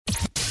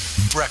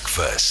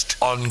Breakfast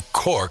on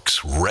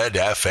Cork's Red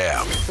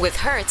FM. With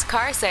Hertz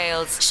Car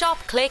Sales. Shop,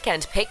 click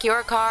and pick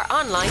your car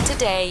online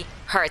today.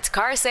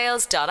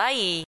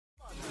 hertzcarsales.ie.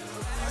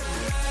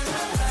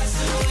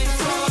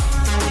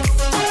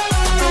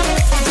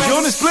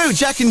 Jonas Blue,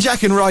 Jack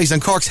and Rise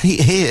on Cork's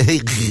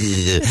hibbity.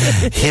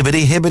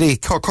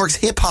 Cork's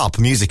hip-hop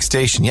music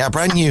station. Yeah,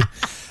 brand new.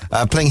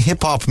 Playing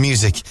hip-hop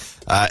music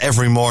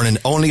every morning,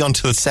 only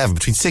until 7.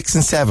 Between 6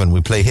 and 7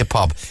 we play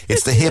hip-hop.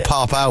 It's the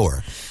hip-hop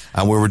hour.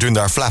 And we were doing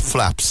our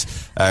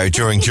flaps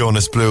during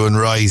Jonas Blue and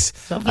Rise.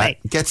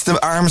 Gets the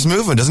arms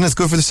moving, doesn't it? It's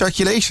good for the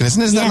circulation, isn't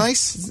it? Isn't that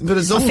nice? A bit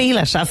of I feel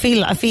it. I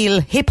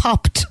feel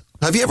hip-hopped.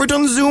 Have you ever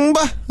done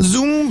Zumba?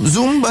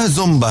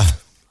 Zumba.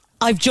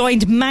 I've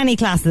joined many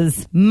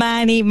classes.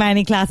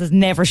 Many classes.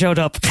 Never showed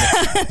up.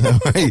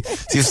 Right.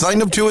 So you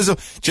signed up to us.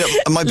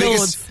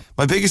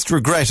 My biggest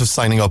regret of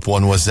signing up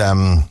one was,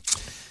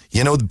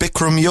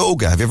 Bikram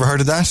yoga. Have you ever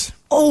heard of that?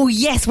 Oh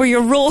yes, where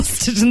you're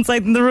roasted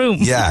inside in the room.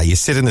 Yeah, you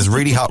sit in this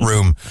really hot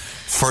room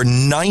for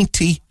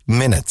 90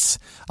 minutes.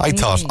 I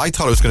thought it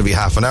was going to be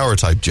half an hour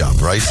type job,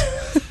 right?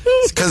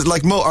 Because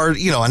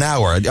an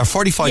hour,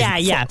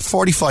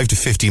 45 to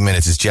 50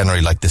 minutes is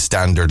generally like the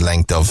standard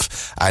length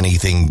of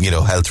anything,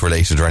 health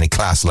related or any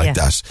class like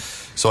that.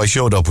 So I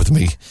showed up with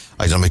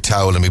I done my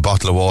towel and my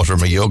bottle of water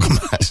and my yoga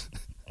mat.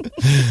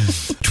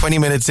 20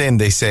 minutes in,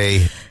 they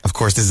say, of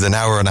course, this is an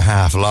hour and a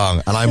half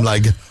long. And I'm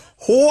like,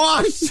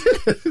 what?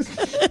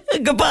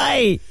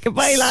 Goodbye,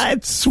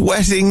 lads.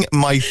 Sweating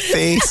my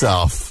face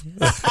off.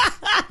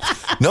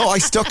 No, I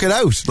stuck it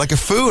out like a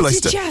fool.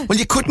 Well,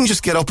 you couldn't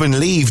just get up and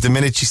leave the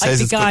minute she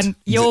says it's gone.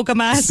 Yoga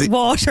mat,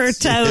 water,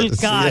 towel,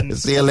 gone.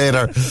 See you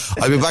later.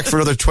 I'll be back for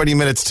another 20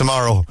 minutes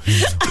tomorrow.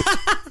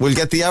 We'll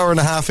get the hour and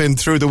a half in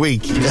through the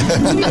week.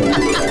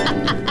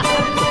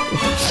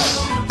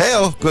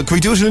 Hey-oh, can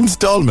we do it in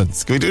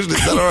installments? Is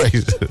that all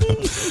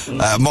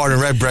right? Morning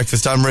Red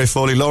Breakfast, I'm Ray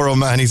Foley. Laura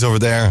O'Mahony's over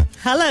there.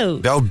 Hello.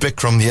 The old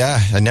Bikram,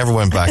 I never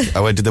went back. I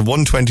went to the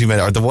 120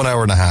 minute, or the 1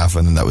 hour and a half,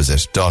 and then that was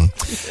it. Done.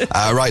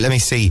 Right, let me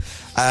see.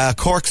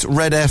 Cork's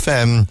Red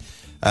FM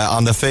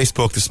on the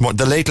Facebook this morning.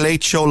 The Late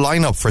Late Show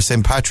lineup for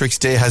St. Patrick's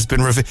Day has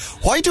been revealed.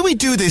 Why do we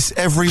do this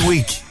every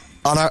week?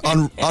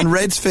 On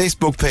Red's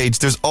Facebook page,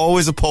 there's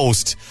always a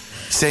post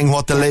saying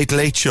what the Late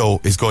Late Show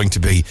is going to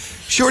be.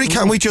 Surely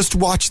can't we just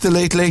watch the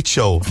Late Late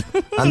Show?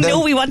 And then,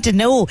 no, we want to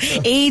know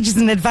ages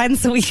in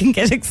advance so we can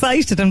get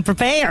excited and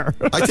prepare.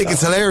 I think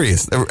it's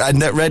hilarious.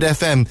 And at Red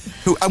FM,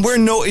 and we're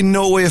in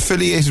no way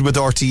affiliated with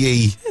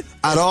RTE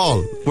at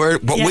all.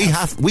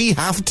 We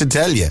have to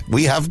tell you.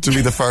 We have to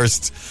be the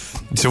first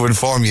to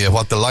inform you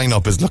what the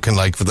lineup is looking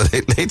like for the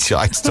Late Late Show.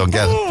 I just don't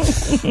get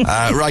it.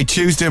 Right,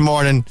 Tuesday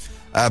morning.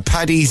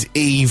 Paddy's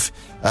Eve.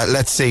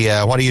 Let's see,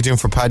 what are you doing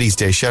for Paddy's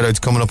Day? Shout outs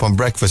coming up on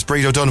breakfast.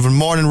 Breed O'Donovan,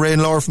 morning. Ray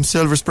and Laura from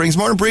Silver Springs,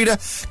 morning. Breda,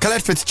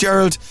 Colette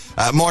Fitzgerald,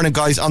 morning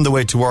guys, on the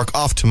way to work,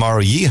 off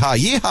tomorrow.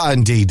 Yeehaw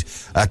indeed.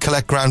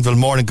 Colette Granville,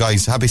 morning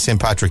guys, happy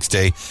St. Patrick's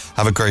Day.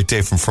 Have a great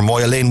day from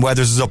Fermoy. Elaine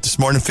Weathers is up this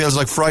morning, feels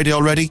like Friday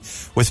already,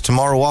 with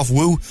tomorrow off.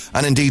 Woo,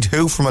 and indeed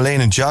who from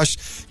Elaine and Josh.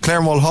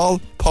 Claremore Hall,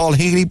 Paul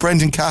Healy,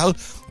 Brendan Cahill,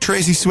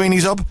 Tracy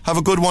Sweeney's up, have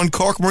a good one.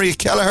 Cork, Maria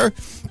Kelleher.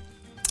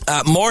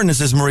 Morning,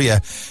 says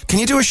Maria. Can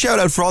you do a shout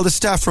out for all the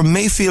staff from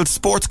Mayfield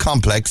Sports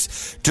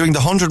Complex doing the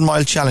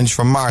 100-mile challenge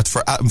for March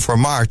for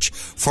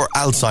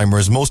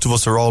Alzheimer's? Most of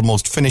us are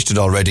almost finished it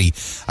already,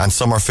 and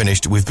some are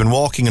finished. We've been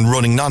walking and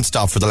running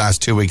non-stop for the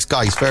last 2 weeks.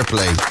 Guys, fair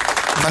play.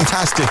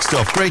 Fantastic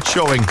stuff. Great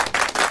showing.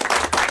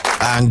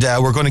 And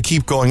we're going to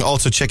keep going.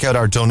 Also, check out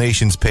our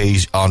donations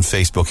page on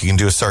Facebook. You can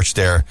do a search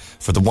there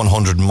for the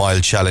 100-mile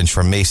challenge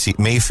for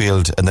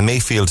Mayfield and the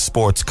Mayfield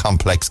Sports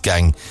Complex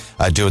gang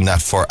doing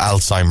that for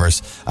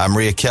Alzheimer's.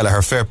 Maria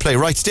Kelleher, fair play.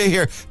 Right, stay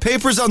here.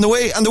 Papers on the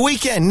way, and the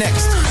weekend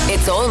next.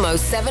 It's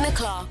almost 7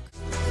 o'clock.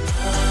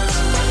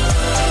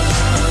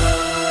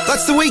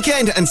 That's the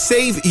weekend, and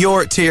save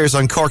your tears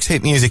on Cork's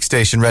hit music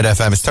station, Red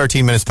FM. It's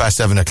 13 minutes past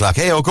 7 o'clock.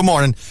 Hey-oh, good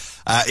morning.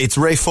 It's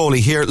Ray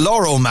Foley here.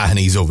 Laura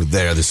O'Mahony's over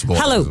there this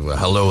morning. Hello there.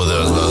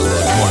 Good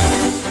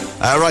morning.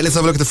 Right, let's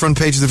have a look at the front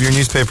pages of your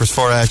newspapers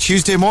for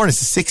Tuesday morning.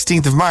 It's the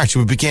 16th of March.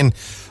 We begin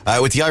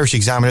with the Irish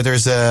Examiner.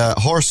 There's a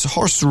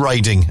horse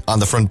riding on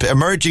the front,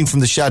 emerging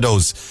from the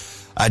shadows.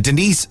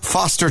 Denise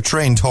Foster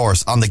trained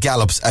horse on the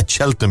gallops at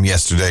Cheltenham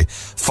yesterday.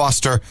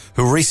 Foster,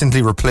 who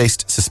recently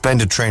replaced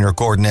suspended trainer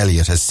Gordon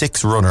Elliott, has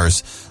 6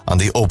 runners on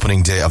the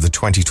opening day of the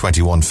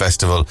 2021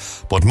 festival.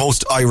 But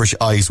most Irish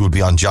eyes will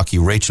be on jockey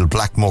Rachel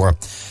Blackmore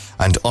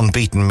and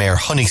unbeaten mare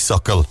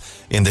Honeysuckle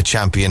in the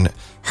champion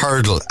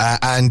hurdle.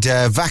 And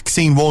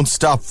vaccine won't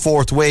stop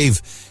fourth wave,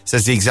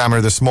 says the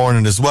Examiner this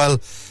morning as well.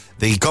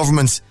 The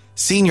government's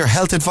senior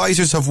health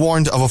advisors have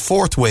warned of a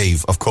fourth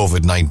wave of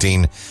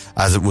COVID-19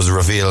 as it was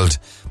revealed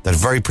that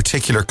very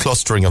particular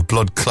clustering of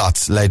blood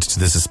clots led to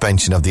the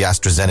suspension of the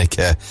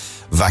AstraZeneca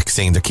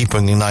vaccine. They're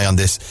keeping an eye on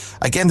this.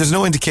 Again, there's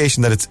no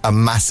indication that it's a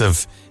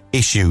massive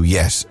issue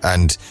yet,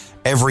 and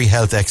every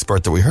health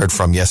expert that we heard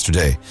from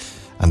yesterday,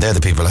 and they're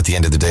the people at the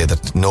end of the day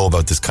that know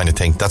about this kind of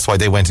thing. That's why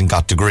they went and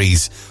got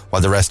degrees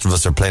while the rest of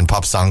us are playing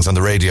pop songs on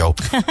the radio.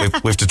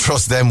 We have to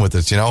trust them with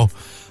it, you know.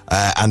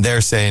 and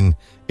they're saying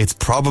it's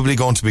probably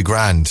going to be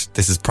grand.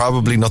 This is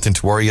probably nothing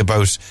to worry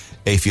about.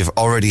 If you've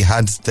already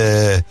had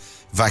the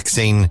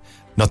vaccine,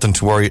 nothing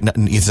to worry.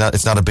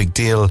 It's not a big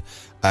deal.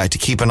 To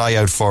keep an eye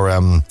out for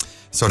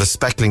sort of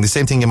speckling. The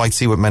same thing you might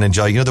see with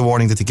meningitis. You know the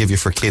warning that they give you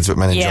for kids with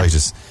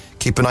meningitis? Yeah.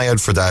 Keep an eye out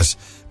for that.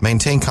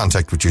 Maintain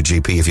contact with your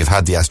GP if you've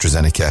had the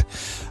AstraZeneca.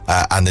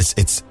 And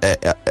it's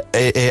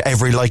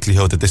every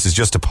likelihood that this is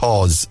just a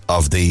pause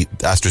of the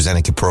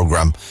AstraZeneca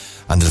programme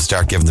and they'll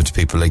start giving them to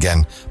people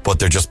again. But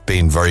they're just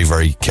being very,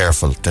 very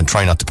careful. Then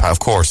try not to... Of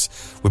course,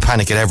 we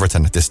panic at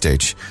everything at this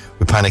stage.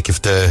 We panic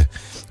if the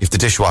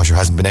dishwasher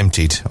hasn't been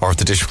emptied or if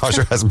the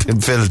dishwasher hasn't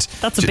been filled.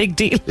 That's a big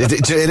deal.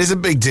 It is a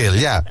big deal,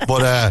 yeah.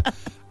 But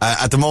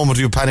at the moment,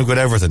 we panic with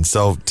everything.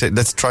 So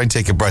let's try and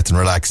take a breath and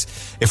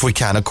relax if we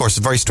can. Of course,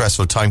 it's a very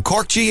stressful time.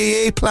 Cork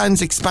GAA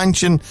plans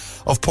expansion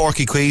of Páirc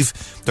Uí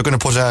Chaoimh. They're going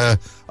to put a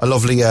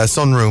lovely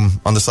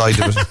sunroom on the side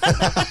of it.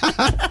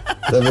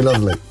 That'd be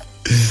lovely.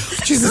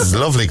 Jesus, this is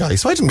lovely,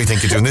 guys. Why didn't we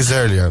think of doing this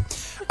earlier?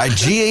 A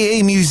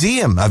GAA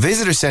museum, a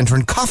visitor centre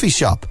and coffee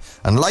shop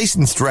and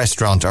licensed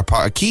restaurant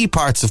are key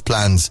parts of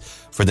plans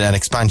for an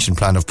expansion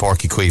plan of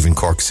Páirc Uí Chaoimh in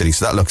Cork City.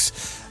 So that looks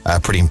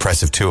pretty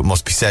impressive too, it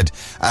must be said.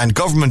 And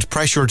government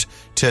pressured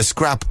to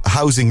scrap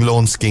housing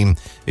loan scheme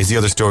is the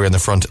other story on the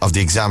front of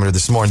the Examiner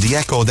this morning. The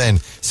Echo then,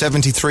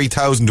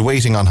 73,000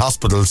 waiting on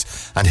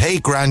hospitals. And hey,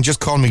 Gran, just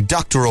call me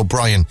Dr.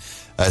 O'Brien.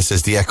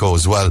 Says the Echo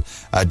as well.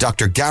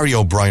 Dr. Gary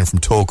O'Brien from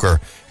Toker,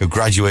 who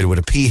graduated with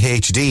a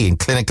PhD in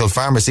clinical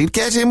pharmacy.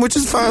 Get him, which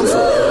is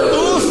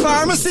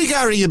pharmacy,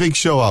 Gary, you big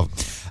show off.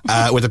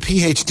 With a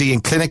PhD in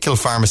clinical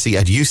pharmacy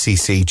at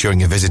UCC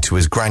during a visit to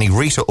his granny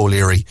Rita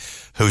O'Leary,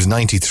 who's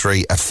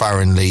 93 at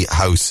Farranley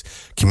House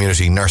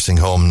Community Nursing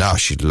Home. Now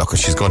she's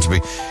going to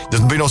be...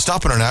 There'll be no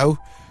stopping her now.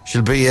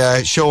 She'll be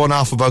showing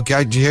off about...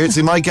 Did you hear it?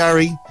 See my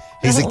Gary?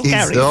 He's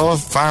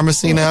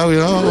pharmacy now.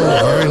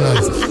 Very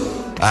nice.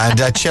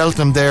 And at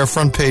Cheltenham there,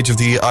 front page of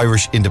the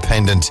Irish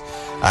Independent.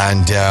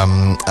 And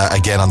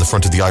again on the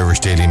front of the Irish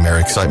Daily Mail.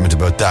 Excitement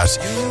about that.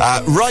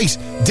 Right,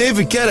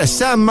 David Guetta,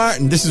 Sam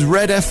Martin, this is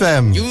Red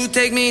FM. You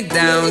take me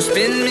down,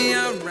 spin me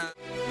around.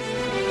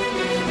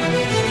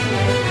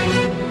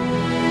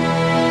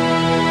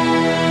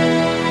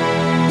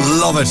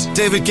 Love it.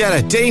 David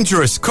Guetta,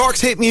 Dangerous. Cork's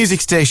hit music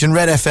station,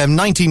 Red FM,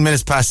 19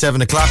 minutes past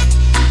 7 o'clock.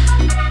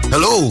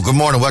 Hello, good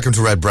morning, welcome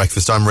to Red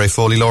Breakfast. I'm Ray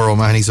Foley, Laura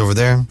O'Mahony's over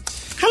there.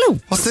 Hello.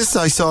 What's this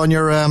I saw on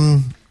your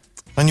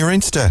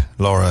Insta,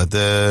 Laura?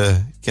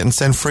 The getting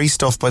sent free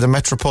stuff by the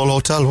Metropole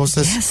Hotel. What's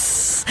this?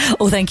 Yes.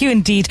 Oh, thank you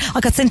indeed. I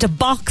got sent a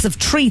box of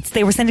treats.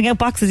 They were sending out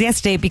boxes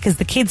yesterday because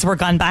the kids were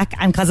gone back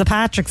and because of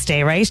Patrick's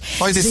Day, right?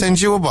 Why did they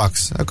send you a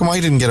box? How come I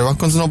didn't get it? How come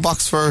there's no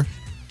box for...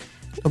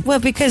 Well,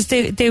 because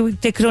they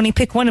could only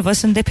pick one of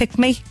us and they picked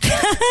me.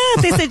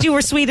 They said you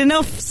were sweet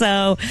enough,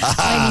 so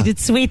I needed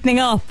sweetening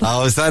up.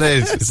 Oh, is that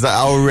it? Is that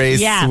our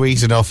Ray's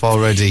sweet enough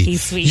already?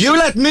 He's sweet. You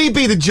let me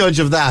be the judge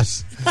of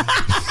that.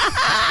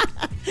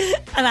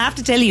 And I have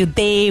to tell you,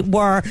 they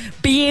were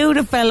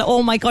beautiful.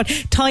 Oh my God,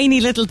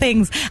 tiny little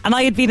things. And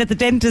I had been at the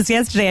dentist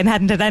yesterday and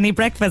hadn't had any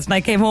breakfast. And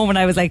I came home and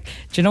I was like,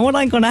 do you know what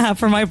I'm going to have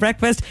for my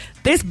breakfast?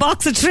 This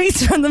box of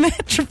treats from the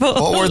Metropole.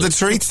 What were the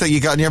treats that you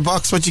got in your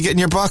box? What'd you get in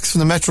your box from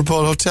the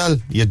Metropole Hotel?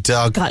 You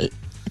dog.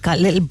 Got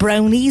little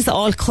brownies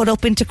all cut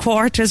up into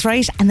quarters,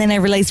 right? And then I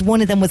realised one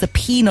of them was a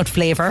peanut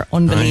flavour.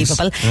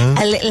 Unbelievable. Nice.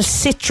 A little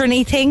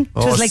citrony thing. It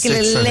was like a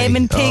little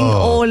lemon thing.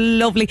 Oh,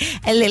 lovely.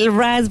 A little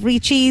raspberry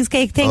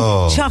cheesecake thing.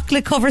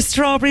 Chocolate covered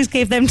strawberries.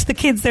 Gave them to the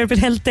kids. They're a bit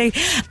healthy.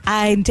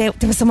 And there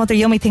was some other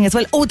yummy thing as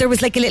well. Oh, there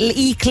was like a little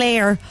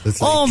eclair.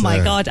 My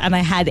God. And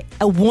I had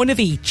one of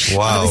each.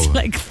 Wow. And I was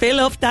like,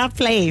 fill up that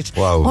plate.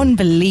 Wow.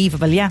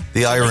 Unbelievable, yeah.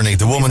 The irony.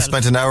 The woman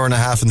spent an hour and a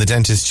half in the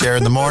dentist's chair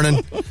in the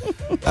morning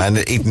and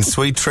eating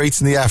sweet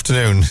treats in the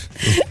afternoon.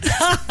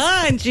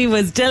 And she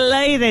was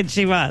delighted,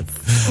 she was.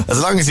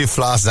 As long as you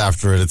floss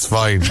after it, it's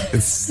fine.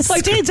 I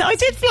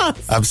did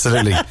floss.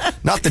 Absolutely.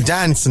 Not the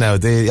dance now,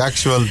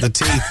 the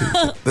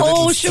teeth.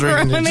 Oh, sugar,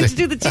 I meant to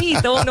do the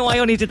teeth. Oh no, I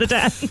only did the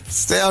dance.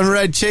 Stay on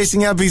Red,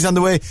 Chasing Abby's on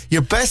the way.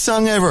 Your best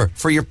song ever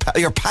for your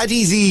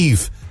Paddy's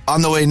Eve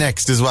on the way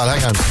next as well.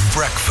 Hang on.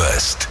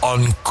 Breakfast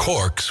on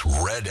Cork's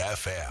Red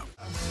FM.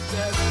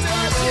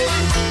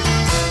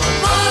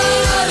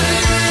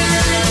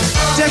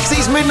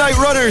 Dexy's Midnight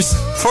Runners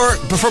for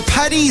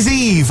Paddy's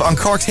Eve on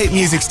Cork's hit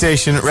music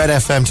station Red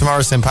FM.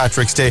 Tomorrow's St.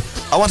 Patrick's Day.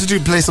 I want to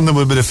play something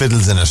with a bit of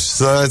fiddles in it,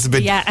 so it's a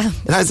bit. Yeah.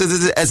 It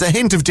has a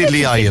hint of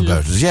diddly-eye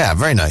about it. Yeah,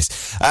 very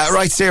nice.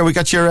 Right, Sarah, we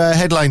got your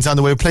headlines on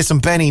the way. We'll play some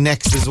Benny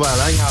next as well.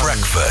 Hang on.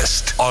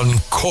 Breakfast on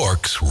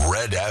Cork's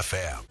Red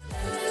FM.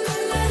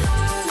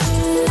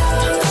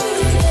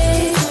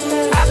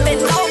 I've been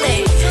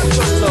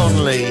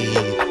Lonely.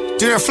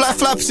 Doing our flat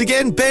flaps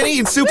again, Benny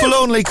and Super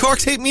Lonely,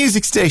 Cork's hit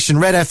music station,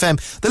 Red FM.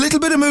 The little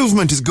bit of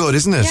movement is good,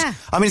 isn't it? Yeah.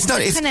 I mean,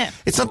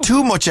 it's not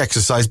too much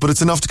exercise, but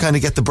it's enough to kind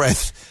of get the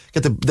breath,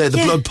 get the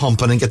blood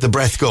pumping and get the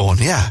breath going.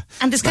 Yeah.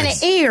 And there's kind of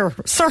air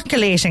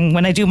circulating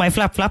when I do my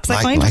flap flaps.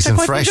 I find nice I and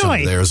quite fresh enjoy.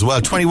 under there as well.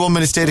 21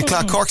 minutes to 8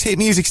 o'clock. Cork's hit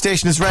music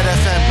station is Red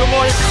FM. Good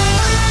morning.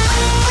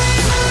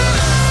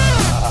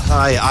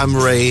 Hi, I'm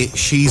Ray.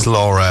 She's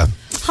Laura.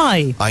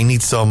 Hi. I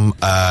need some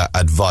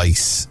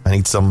advice. I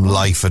need some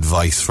life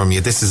advice from you.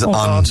 This is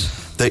on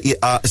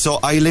the. So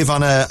I live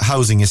on a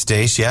housing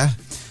estate, yeah,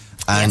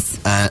 and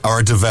or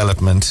a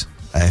development.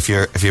 If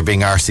you're being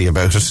arsey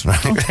about it,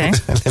 right? Okay.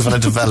 I live on a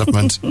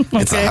development.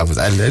 It's a house.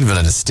 I live in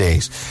an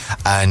estate,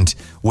 and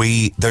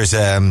there's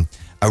a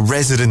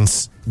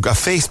residence, a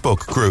Facebook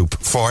group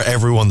for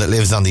everyone that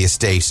lives on the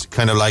estate.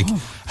 Kind of like,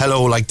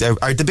 hello, like,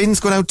 are the bins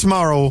going out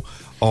tomorrow?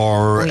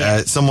 Or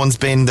someone's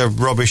bin, the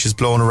rubbish is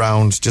blown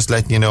around, just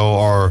letting you know.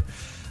 Or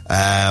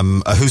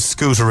whose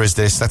scooter is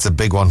this? That's a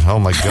big one. Oh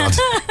my God.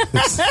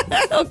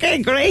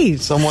 Okay, great.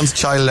 Someone's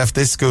child left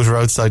this scooter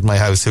outside my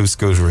house. Whose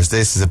scooter is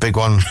this? Is a big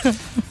one.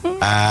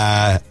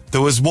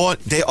 There was one.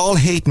 They all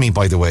hate me,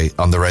 by the way,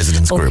 on the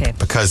residence group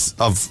because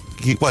of,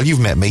 well, you've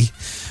met me.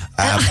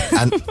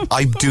 And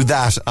I do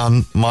that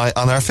on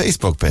our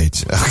Facebook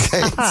page.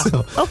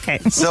 Okay.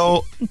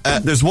 So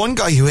there's one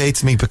guy who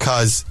hates me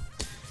because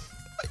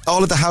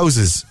all of the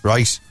houses,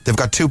 right, they've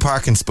got two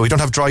parking spaces. We don't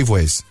have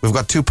driveways. We've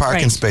got two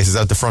parking spaces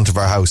out the front of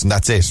our house, and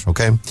that's it,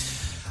 okay?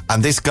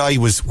 And this guy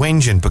was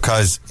whinging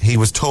because he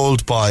was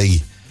told by,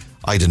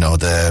 I don't know,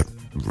 the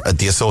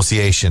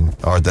association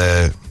or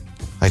the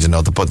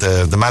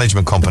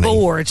management company.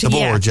 The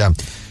board, yeah.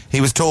 He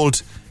was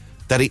told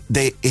that he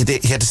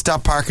had to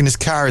stop parking his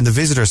car in the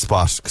visitor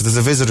spot because there's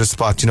a visitor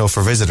spot,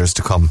 for visitors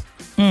to come.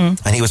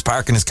 And he was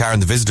parking his car in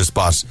the visitor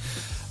spot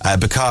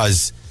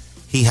because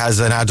he has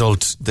they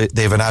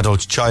have an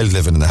adult child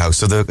living in the house.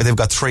 So they've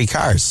got 3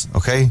 cars,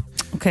 okay?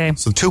 Okay.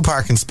 So 2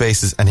 parking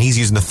spaces, and he's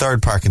using the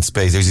third parking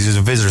space. He's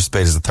using a visitor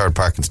space as the third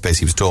parking space,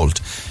 he was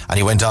told. And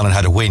he went on and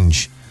had a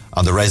whinge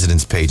on the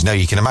residence page. Now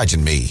you can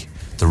imagine me,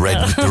 the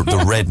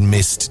red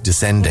mist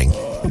descending.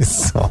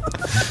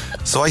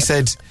 So I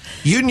said,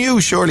 you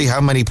knew surely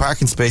how many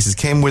parking spaces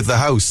came with the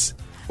house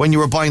when you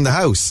were buying the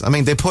house. I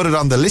mean, they put it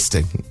on the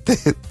listing.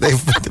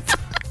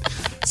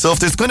 So if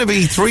there's going to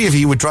be 3 of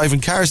you with driving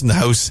cars in the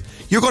house,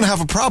 you're going to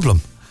have a problem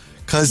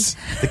because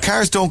the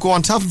cars don't go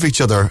on top of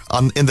each other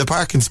in the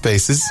parking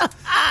spaces,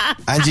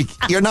 and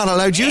you're not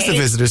allowed to use the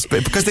visitor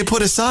space because they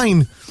put a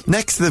sign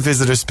next to the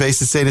visitor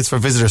spaces saying it's for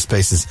visitor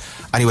spaces.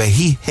 Anyway,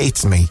 he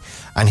hates me,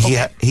 and he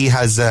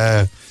has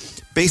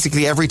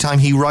basically every time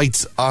he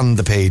writes on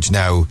the page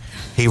now,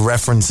 he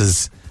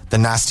references the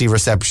nasty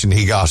reception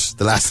he got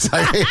the last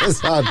time he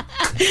was on.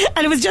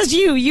 And it was just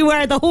you. You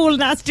are the whole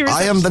nasty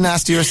reception. I am the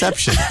nasty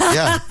reception.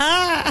 Yeah.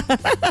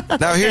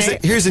 Now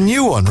here's a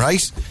new one, right?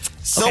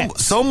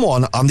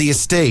 Someone on the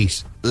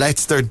estate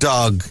lets their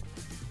dog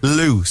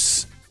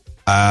loose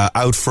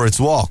out for its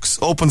walks.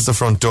 Opens the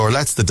front door,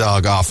 lets the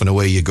dog off, and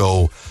away you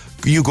go.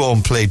 You go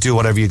and play. Do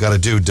whatever you got to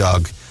do,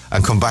 dog,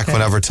 and come back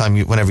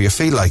whenever you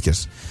feel like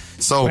it.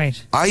 So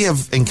I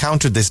have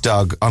encountered this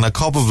dog on a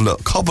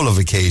couple of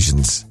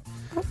occasions.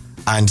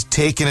 And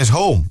taken it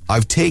home.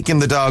 I've taken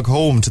the dog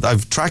home.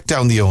 I've tracked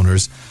down the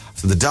owners.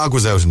 So the dog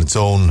was out on its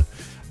own.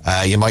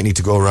 You might need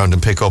to go around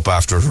and pick up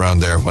after it around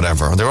there,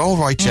 whatever. And they're all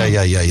right,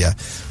 yeah.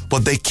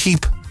 But they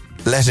keep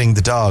letting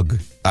the dog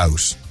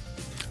out.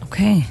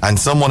 Okay. And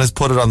someone has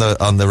put it on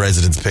the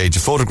residence page, a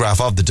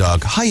photograph of the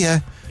dog.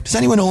 Hiya, does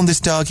anyone own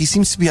this dog? He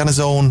seems to be on his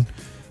own.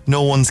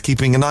 No one's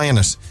keeping an eye on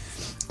it.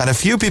 And a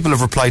few people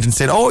have replied and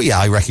said, oh yeah,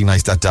 I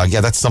recognise that dog.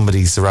 Yeah, that's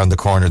somebody's around the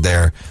corner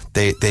there.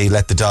 They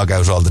let the dog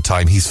out all the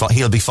time.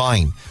 He'll be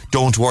fine.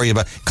 Don't worry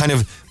about, kind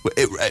of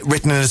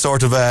written in a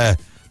sort of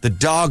the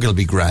dog will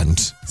be grand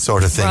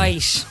sort of thing.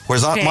 Right.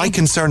 Whereas my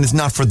concern is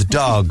not for the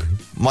dog.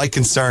 My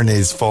concern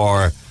is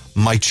for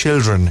my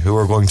children who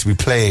are going to be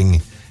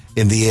playing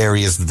in the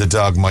areas that the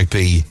dog might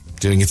be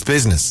doing its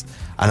business.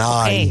 And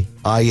I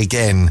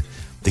again,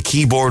 the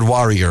keyboard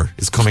warrior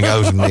is coming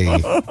out in me.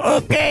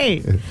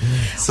 Okay.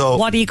 So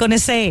what are you going to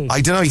say? I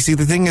don't know. You see,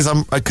 the thing is,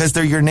 because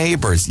they're your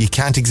neighbours, you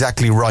can't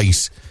exactly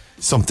write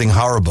something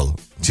horrible.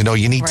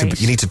 You need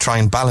to try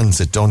and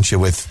balance it, don't you,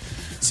 with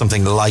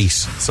something light,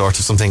 sort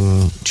of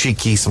something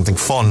cheeky, something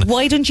fun.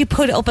 Why don't you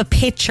put up a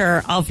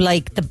picture of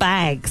like the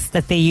bags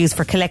that they use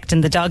for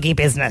collecting the doggy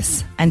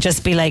business and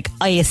just be like,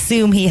 I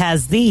assume he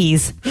has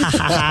these. Ha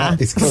ha ha.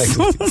 He's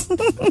collecting.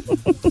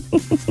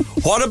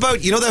 What about,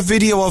 that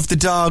video of the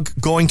dog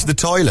going to the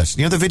toilet?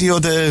 The video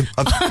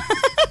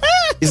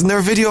isn't there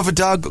a video of a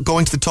dog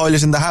going to the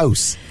toilet in the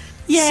house?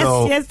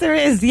 Yes, there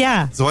is,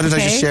 yeah. So why don't I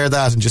just share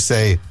that and just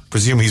say,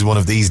 presume he's one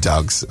of these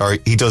dogs, or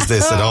he does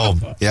this at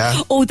home,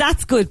 yeah? Oh,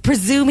 that's good.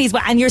 Presume he's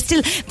one. And you're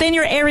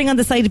erring on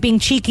the side of being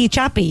cheeky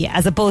chappy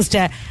as opposed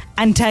to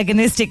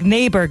antagonistic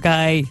neighbour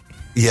guy.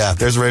 Yeah,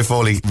 there's Ray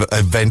Foley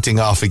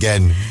venting off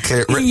again.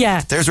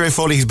 Yeah. There's Ray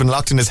Foley, he's been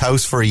locked in his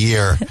house for a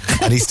year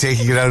and he's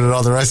taking it out on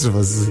all the rest of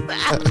us.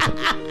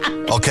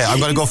 Okay, I'm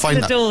going to go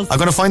find that. I'm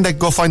going to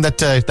go find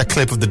that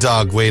clip of the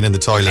dog weighing in the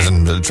toilet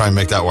and try and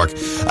make that work.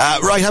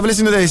 Right, have a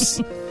listen to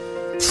this.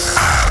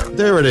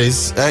 There it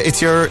is.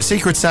 It's your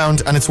secret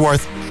sound and it's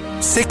worth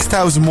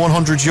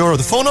 €6,100.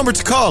 The phone number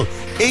to call,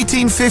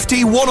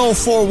 1850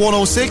 104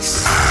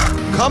 106.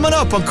 Coming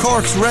up on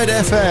Cork's Red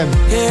FM.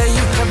 Yeah,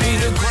 you can be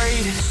the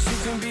greatest. You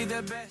can be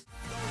the best.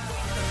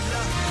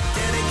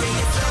 Dedicate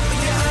yourself to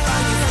your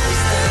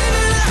life.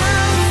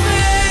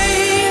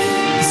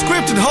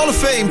 Captain Hall of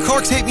Fame,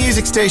 Cork's hit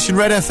music station,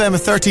 Red FM,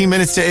 at 13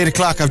 minutes to 8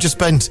 o'clock. I've just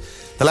spent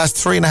the last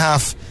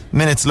 3.5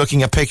 minutes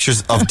looking at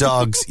pictures of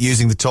dogs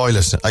using the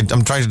toilet.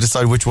 I'm trying to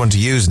decide which one to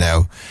use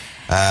now.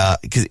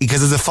 Because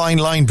there's a fine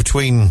line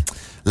between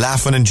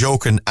laughing and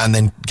joking and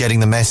then getting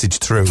the message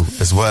through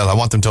as well. I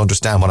want them to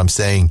understand what I'm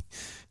saying.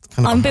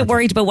 I'm a bit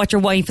worried about what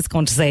your wife is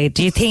going to say.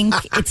 Do you think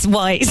it's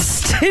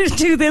wise to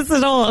do this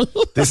at all?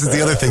 This is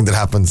the other thing that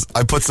happens.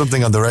 I put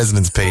something on the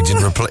residence page in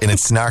a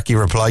snarky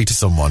reply to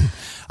someone,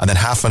 and then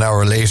half an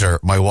hour later,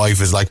 my wife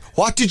is like,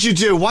 "What did you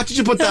do? What did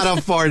you put that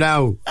up for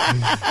now?"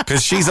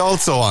 Because she's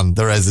also on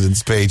the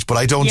residence page, but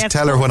I don't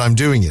tell her when I'm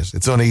doing it.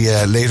 It's only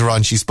later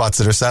on she spots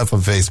it herself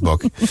on Facebook.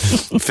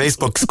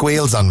 Facebook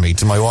squeals on me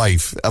to my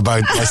wife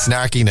about my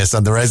snarkiness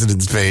on the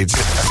residence page.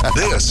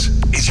 This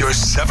is your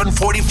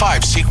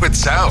 7:45 Secret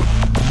Sound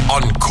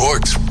on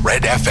Cork's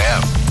Red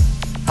FM.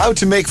 How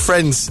to make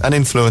friends and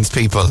influence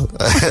people. All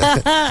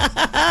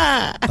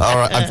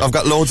right, I've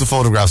got loads of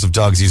photographs of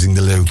dogs using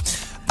the loo.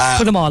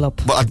 Put them all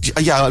up. Well, do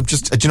you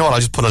know what? I'll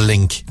just put a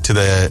link to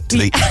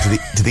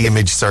the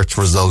image search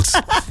results.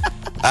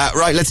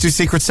 Right, let's do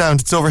Secret Sound.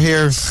 It's over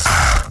here.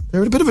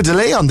 There's a bit of a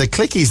delay on the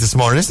clickies this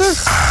morning, is there?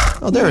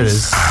 Oh, there it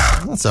is.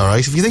 That's all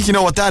right. If you think you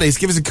know what that is,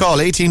 give us a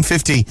call.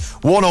 1850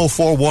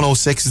 104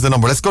 106 is the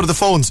number. Let's go to the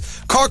phones.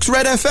 Cork's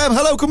Red FM.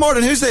 Hello, good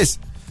morning. Who's this?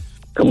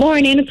 Good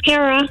morning, it's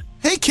Kira.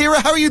 Hey,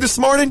 Kira, how are you this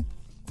morning?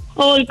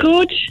 All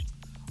good.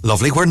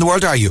 Lovely. Where in the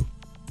world are you?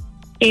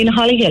 In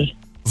Hollyhill.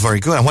 Very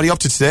good. And what are you up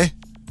to today?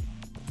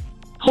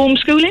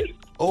 Homeschooling.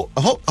 Oh,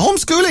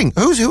 homeschooling.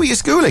 Who are you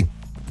schooling?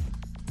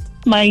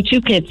 My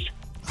 2 kids.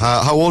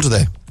 How old are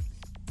they?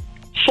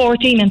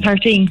 14 and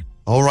 13.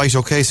 All right,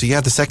 okay. So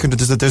yeah, the second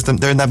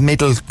they're in that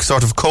middle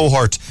sort of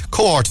cohort.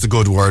 Cohort's a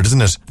good word,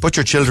 isn't it? Put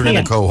your children in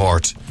a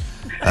cohort.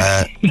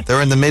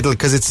 They're in the middle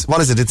because it's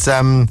It's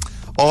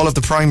all of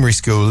the primary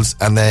schools,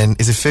 and then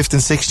is it 5th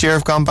and 6th year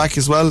have gone back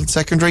as well,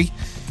 secondary?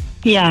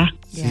 Yeah.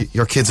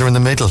 Your kids are in the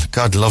middle.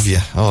 God love you.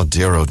 Oh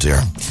dear, oh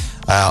dear.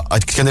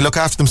 Can they look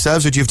after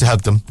themselves, or do you have to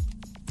help them?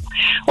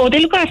 Oh, they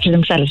look after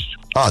themselves.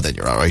 Oh, then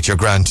you're all right. You're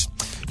grand.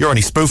 You're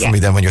only spoofing me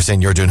then when you're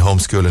saying you're doing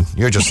homeschooling.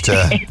 You're just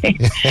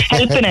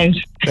helping out.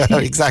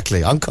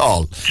 Exactly, on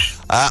call.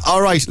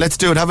 All right, let's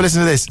do it. Have a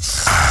listen to this.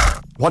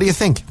 What do you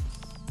think?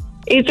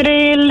 Is it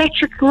an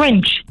electric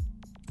wrench?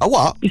 A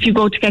what? If you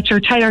go to get your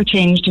tyre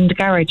changed in the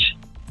garage.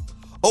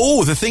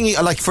 Oh, the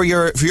thingy like for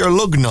your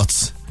lug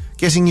nuts.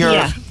 Getting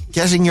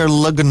your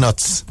lug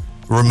nuts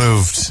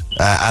removed,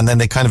 and then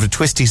they kind of a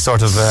twisty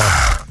sort of,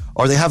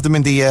 or they have them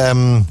in the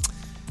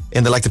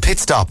like the pit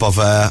stop of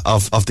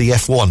the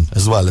F1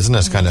 as well, isn't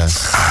it? Kind of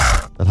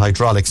that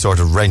hydraulic sort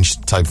of wrench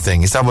type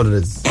thing. Is that what it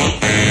is?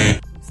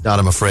 It's not,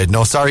 I'm afraid.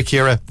 No, sorry,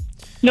 Kira.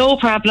 No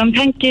problem.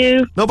 Thank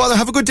you. No bother.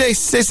 Have a good day.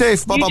 Stay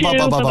safe. Bye.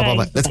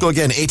 Let's go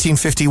again.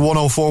 1850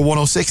 104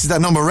 106 is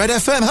that number. Red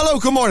FM. Hello.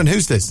 Good morning.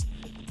 Who's this?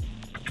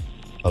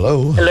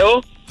 Hello.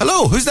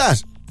 Hello. Who's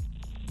that?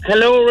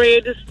 Hello,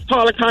 Ray. This is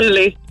Paula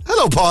Connolly.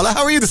 Hello, Paula.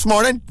 How are you this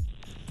morning?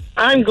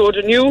 I'm good,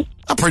 and you?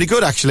 I'm pretty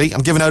good, actually.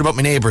 I'm giving out about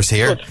my neighbours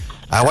here.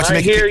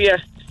 I hear you.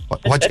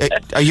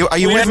 Are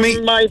you with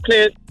me? My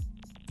place.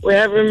 We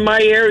have in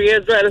my area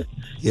as well.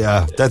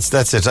 Yeah, that's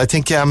it. I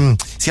think.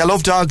 See, I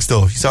love dogs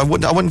though, so I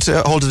wouldn't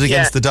hold it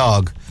against the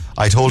dog.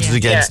 I'd hold it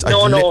against.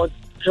 No,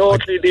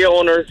 totally the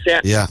owners.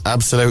 Yeah. Yeah,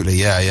 absolutely.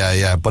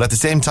 Yeah. But at the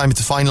same time,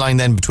 it's a fine line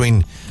then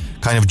between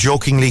kind of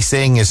jokingly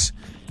saying it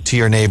to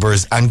your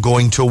neighbours and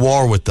going to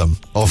war with them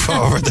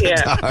over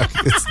the dog.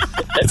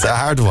 It's a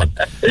hard one.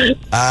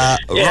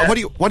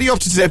 What are you up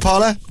to today,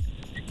 Paula?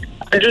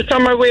 I'm just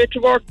on my way to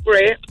work,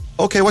 Ray.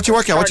 Okay, what you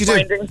work at? What you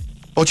do?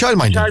 Oh,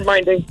 childminding.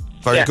 Childminding.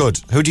 Very good.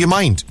 Who do you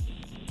mind?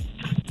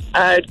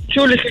 2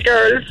 little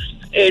girls,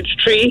 age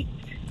 3.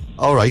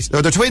 All right.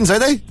 Are they twins, are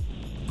they?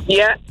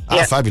 Yeah.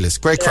 Fabulous.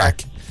 Great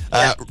crack.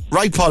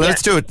 Right, Paula,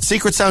 let's do it.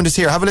 Secret Sound is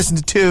here. Have a listen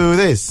to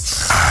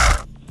this.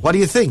 What do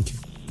you think?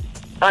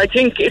 I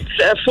think it's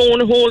a phone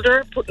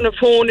holder, putting a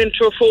phone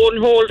into a phone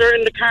holder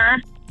in the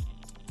car.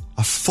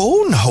 A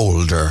phone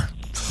holder?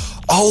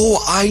 Oh,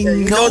 I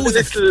know.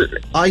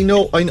 I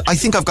know. I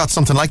think I've got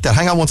something like that.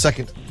 Hang on 1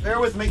 second.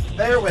 Bear with me.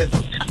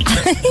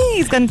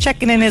 He's going to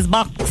check it in his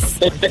box.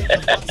 1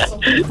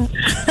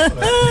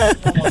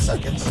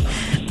 second.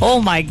 Oh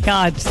my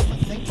God.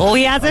 Oh,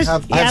 he has it.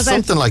 I have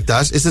something like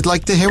that. Is it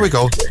like the? Here we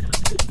go.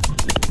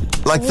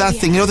 Like that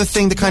thing. You know the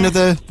thing, the kind of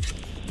the.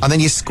 And then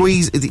you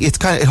squeeze. It's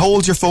kind of. It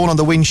holds your phone on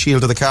the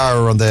windshield of the car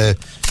or on the.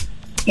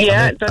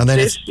 Yeah, that's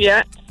it.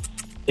 Yeah,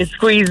 it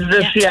squeezes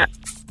it. Yeah.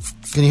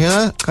 Can you hear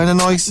that kind of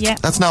noise? Yeah.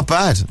 That's not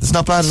bad. It's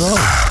not bad at all.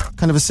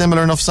 Kind of a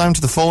similar enough sound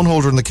to the phone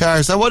holder in the car.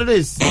 Is that what it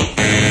is?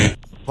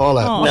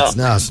 Paula, it's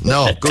not.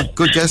 No,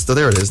 good guess though.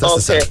 There it is. That's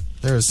the sound.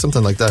 There is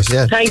something like that.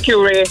 Yeah. Thank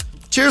you, Ray.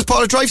 Cheers,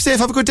 Paula. Drive safe.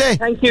 Have a good day.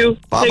 Thank you.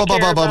 Bye. We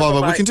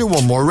can do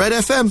one more. Red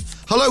FM.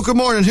 Hello. Good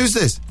morning. Who's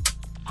this?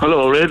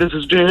 Hello, Ray. This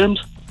is James.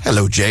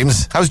 Hello,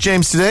 James. How's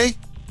James today?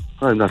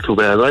 I'm not too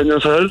bad. Right,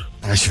 yourself?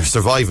 You're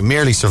surviving.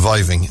 Merely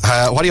surviving.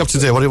 What are you up to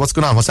today? What's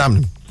going on? What's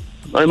happening?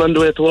 I'm on the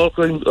way to work.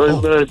 I'm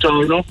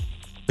John.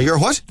 You're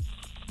what?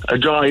 A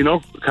joiner.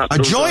 A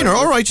joiner,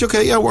 all right,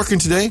 okay, yeah, working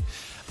today.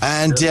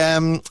 And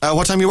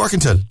what time are you working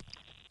till?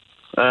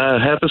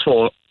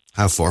 4:30.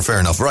 4:30, fair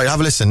enough. Right, have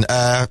a listen.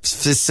 It's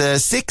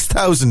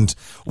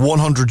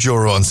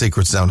 €6,100 on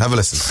Secret Sound. Have a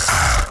listen.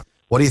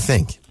 What do you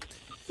think?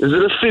 Is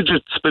it a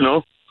fidget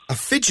spinner? A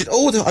fidget?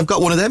 Oh, I've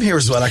got one of them here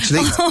as well,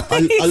 actually. He's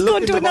going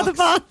to another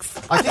box.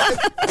 I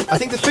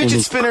think the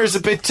fidget spinner is a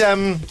bit,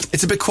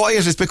 it's a bit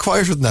quiet. It's a bit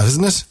quieter than that,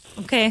 isn't it?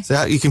 Okay.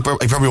 So you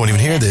probably won't even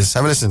hear this.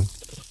 Have a listen.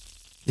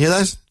 You hear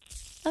that?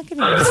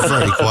 It's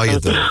very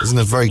quiet, though, isn't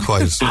it? Very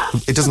quiet.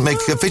 It doesn't make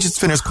a fidget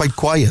spinner is quite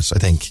quiet, I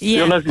think.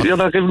 Yeah. You're not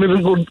giving it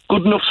a good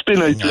enough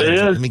spin out there,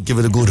 yeah? Let me give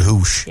it a good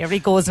hoosh. Here he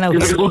goes now.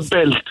 Give it a good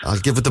belt. I'll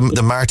give it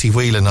the Marty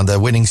Whelan on the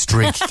winning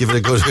streak. Give it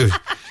a good hoosh.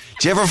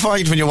 Do you ever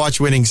find when you watch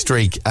Winning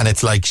Streak and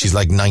it's like she's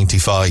like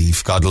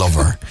 95, God love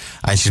her,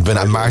 and she's been,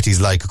 and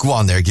Marty's like, go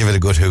on there, give it a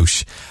good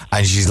hoosh,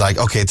 and she's like,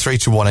 okay, 3,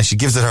 2, 1, and she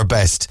gives it her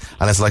best,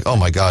 and it's like, oh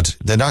my God,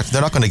 they're not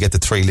going to get the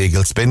 3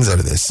 legal spins out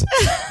of this.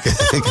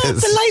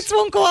 The lights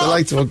won't go off. The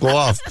lights won't go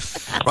off.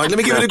 Right, let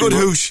me give it a good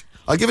hoosh.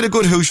 I'll give it a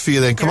good hoosh for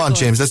you then. Come on,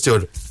 James, let's do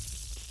it.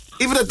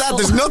 Even at that,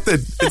 there's nothing.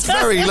 It's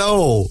very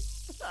low.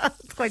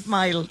 It's quite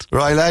mild.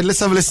 Right, lad,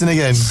 let's have a listen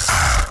again.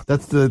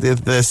 That's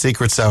the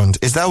secret sound.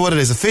 Is that what it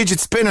is? A fidget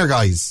spinner,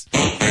 guys?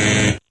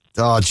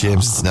 Oh,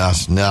 James, it's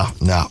not. No.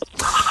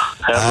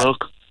 Have a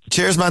look.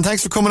 Cheers, man.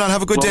 Thanks for coming on.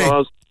 Have a good day.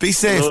 Be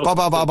safe. Bye.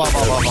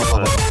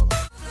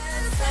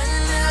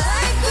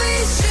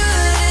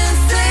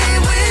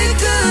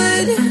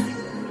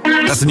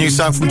 That's the new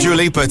song from Dua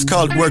Lipa. It's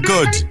called We're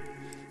Good.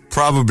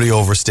 Probably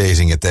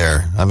overstating it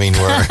there. I mean,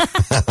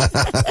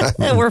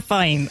 we're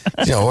fine.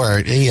 You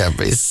know,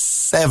 but it's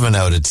 7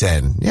 out of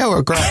 10. Yeah,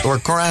 we're grand. We're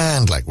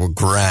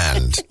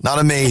grand. Not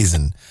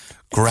amazing.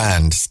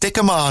 Grand. Stick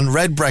 'em on.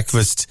 Red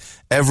breakfast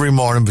every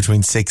morning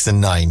between 6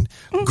 and 9.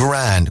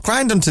 Grand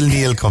until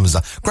Neil comes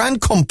on. Grand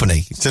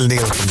company till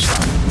Neil comes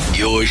on.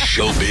 Your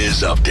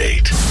showbiz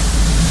update.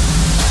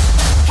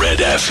 Red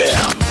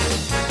FM.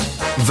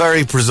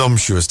 Very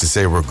presumptuous to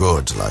say we're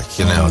good.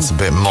 It's a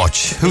bit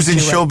much. Who's in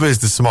showbiz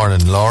this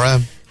morning, Laura?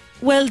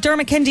 Well,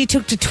 Dermot Kennedy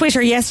took to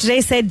Twitter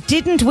yesterday, said,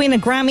 didn't win a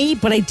Grammy,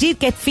 but I did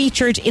get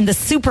featured in the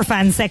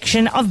superfan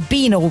section of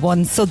Beano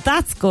one, so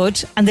that's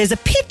good. And there's a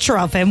picture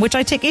of him, which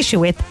I take issue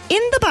with,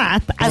 in the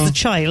bath as a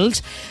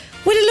child,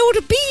 with a load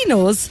of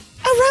Beanos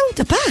around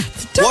the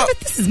bath. Dermot,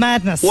 this is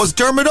madness. Was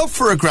Dermot up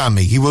for a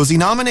Grammy? Was he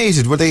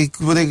nominated? Was he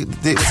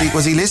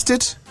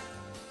listed?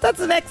 That's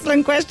an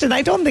excellent question.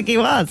 I don't think he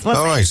was.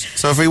 All right.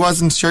 So if he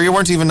wasn't, sure, you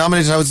weren't even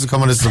nominated, how is it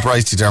coming as a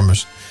surprise to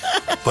Dermot?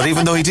 But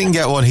even though he didn't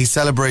get one, he's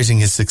celebrating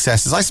his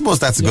successes. I suppose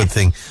that's a good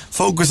thing.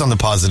 Focus on the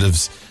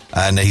positives.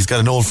 And he's got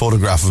an old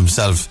photograph of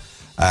himself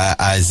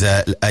as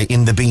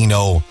in the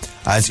Beano.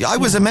 I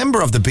was a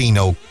member of the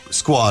Beano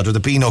squad or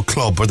the Beano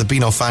club or the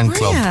Beano fan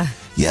club.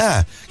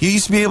 Yeah. You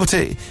used to be able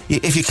to,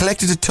 if you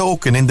collected a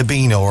token in the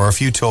Beano or a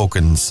few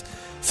tokens,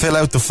 fill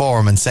out the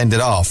form and send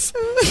it off.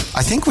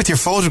 I think with your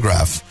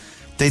photograph,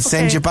 they'd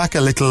send you back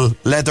a little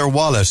leather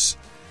wallet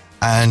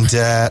and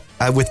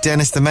with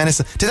Dennis the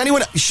Menace. Did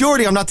anyone?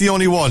 Surely I'm not the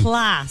only one.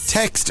 Class.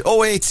 Text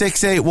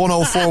 0868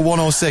 104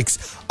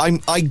 106.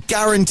 I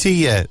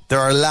guarantee you there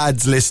are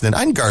lads listening,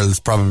 and girls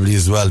probably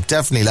as well,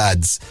 definitely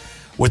lads,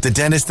 with the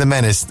Dennis the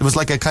Menace. There was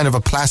like a kind of a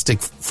plastic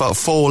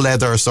faux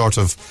leather sort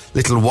of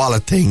little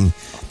wallet thing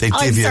they'd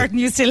give you. I'm certain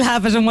you still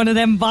have it in one of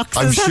them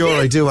boxes. I'm sure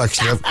I do,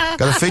 actually. I've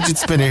got a fidget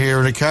spinner here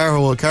and a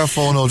car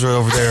phone holder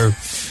over there.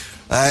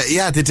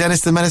 The Dennis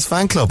the Menace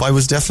fan club. I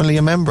was definitely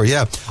a member.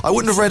 Yeah, I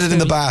wouldn't have read it in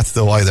the bath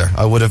though either.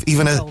 I would have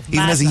even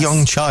as a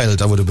young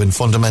child. I would have been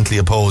fundamentally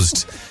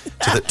opposed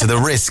to the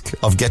risk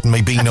of getting my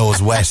Beanos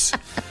wet.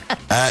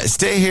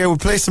 Stay here. We'll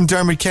play some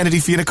Dermot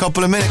Kennedy for you in a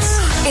couple of minutes.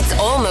 It's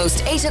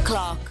almost 8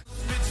 o'clock.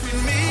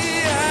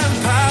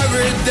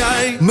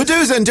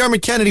 Medusa and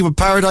Dermot Kennedy with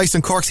Paradise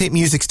on Cork's hit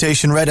music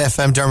station Red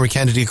FM. Dermot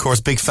Kennedy, of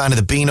course, big fan of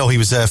the Beano. He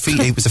was a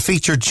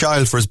featured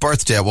child for his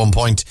birthday at one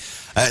point.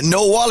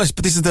 No wallet,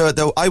 but this is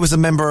I was a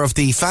member of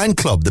the fan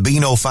club, the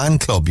Beano fan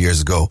club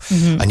years ago,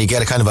 and you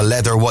get a kind of a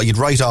leather you'd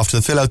write off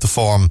to fill out the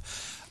form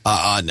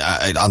on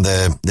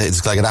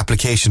it's like an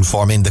application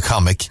form in the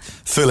comic.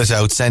 Fill it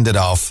out, send it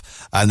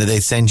off, and then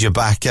they'd send you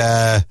back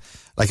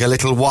like a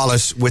little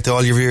wallet with all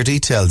of your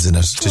details in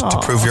it to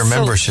prove your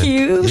membership.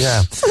 Cute.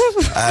 Yeah.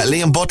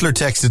 Liam Butler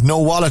texted, no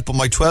wallet, but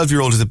my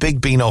 12-year-old is a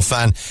big Beano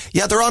fan.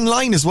 Yeah, they're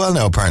online as well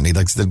now, apparently.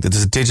 Like,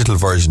 there's a digital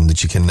version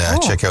that you can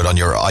check out on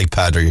your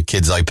iPad or your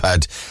kid's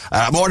iPad.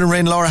 Morning,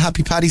 Rain, Laura.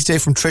 Happy Paddy's Day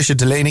from Tricia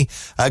Delaney.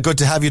 Good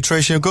to have you,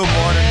 Tricia. Good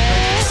morning.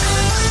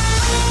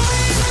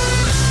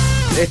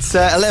 It's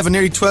 11,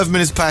 nearly 12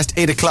 minutes past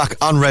 8 o'clock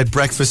on Red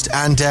Breakfast,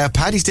 and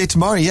Paddy's Day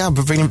tomorrow. Yeah, I'm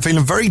feeling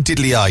very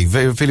diddly-eye,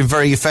 feeling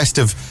very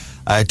festive.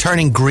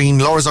 Turning green.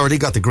 Laura's already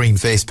got the green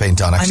face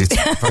paint on, actually.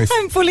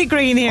 I'm fully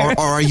green here.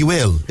 Or are you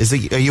ill?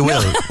 Are you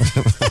ill?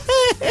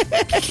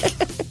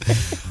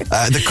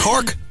 The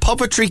Cork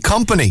Puppetry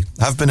Company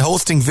have been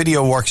hosting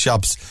video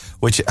workshops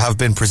which have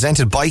been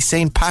presented by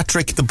St.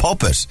 Patrick the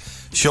Puppet,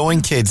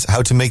 showing kids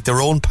how to make their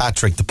own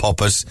Patrick the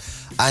Puppet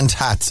and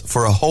hats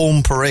for a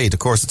home parade. Of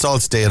course, it's all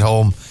stay at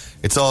home.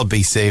 It's all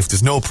be safe.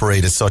 There's no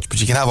parade as such,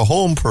 but you can have a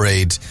home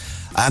parade.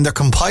 And they're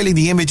compiling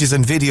the images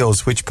and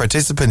videos which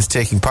participants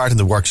taking part in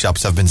the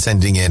workshops have been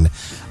sending in.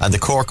 And the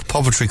Cork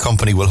Puppetry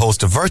Company will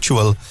host a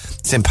virtual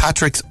St.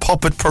 Patrick's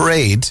Puppet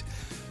Parade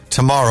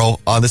tomorrow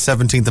on the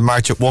 17th of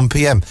March at 1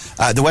 p.m.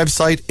 The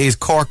website is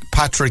Cork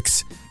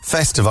Patrick's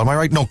Festival. Am I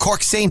right? No,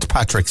 Cork St.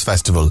 Patrick's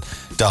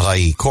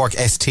Festival.ie. Cork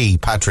St.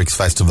 Patrick's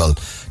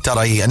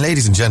Festival.ie. And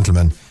ladies and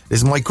gentlemen, it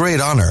is my great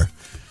honour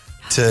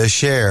to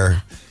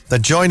share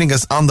that joining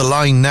us on the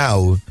line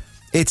now,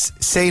 it's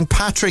St.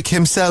 Patrick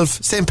himself,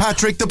 St.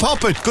 Patrick the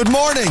Puppet. Good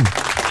morning.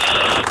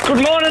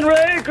 Good morning,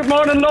 Ray. Good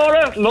morning,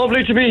 Laura.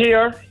 Lovely to be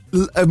here.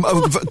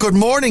 Good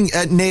morning,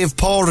 Nave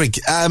Paulrick.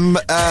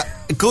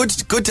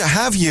 Good to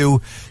have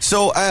you.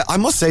 So I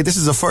must say this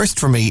is a first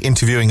for me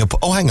interviewing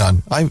hang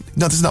on. No,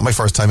 this is not my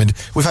first time.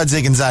 We've had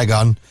Zig and Zag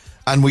on,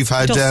 and we've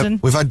had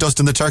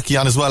Dustin the Turkey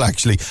on as well.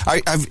 Actually,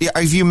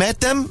 have you met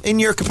them in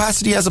your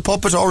capacity as a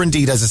puppet or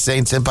indeed as a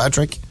St.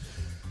 Patrick?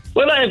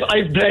 Well,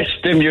 I've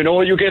blessed them, you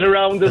know. You get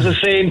around as a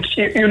saint.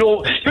 You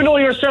know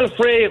yourself,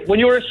 Ray. When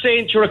you're a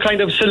saint, you're a kind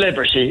of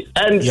celebrity,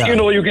 and you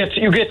know you get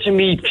to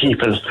meet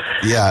people.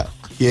 Yeah,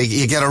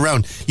 you get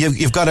around.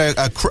 You've got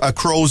a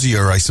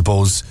crozier, I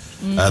suppose.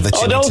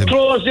 Don't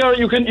crozier.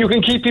 You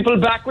can keep people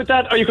back with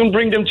that, or you can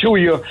bring them to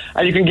you,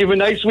 and you can give a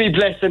nice wee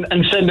blessing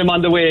and send them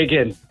on the way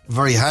again.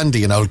 Very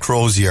handy, an old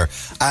crozier.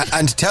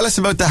 And tell us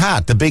about the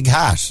hat, the big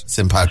hat,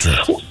 St. Patrick.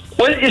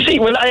 Well, you see,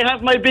 I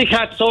have my big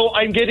hat, so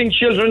I'm getting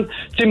children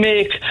to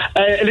make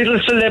a little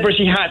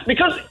celebrity hat.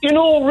 Because, you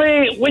know,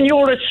 Ray, when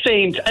you're a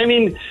saint, I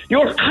mean,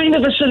 you're kind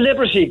of a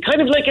celebrity,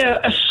 kind of like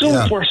a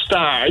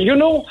superstar, you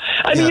know?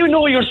 I mean, you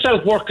know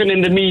yourself working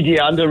in the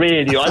media, on the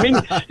radio. I mean,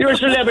 you're a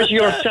celebrity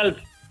yourself.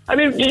 I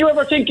mean, did you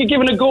ever think of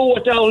giving a go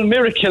at the old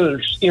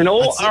miracles, you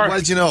know? Well,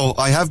 you know,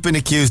 I have been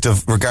accused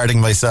of regarding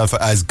myself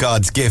as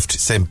God's gift,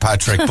 St.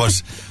 Patrick,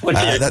 but... Well,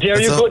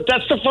 there you go.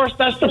 That's the first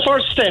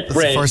step,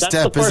 Ray. That's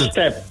the first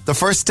step. The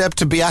first step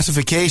to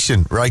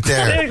beatification, right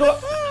there. There you go.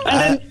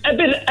 And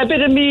then a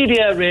bit of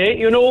media, Ray,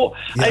 you know.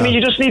 Yeah. I mean,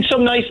 you just need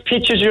some nice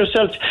pictures of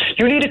yourself.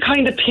 You need a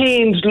kind of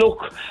pained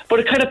look, but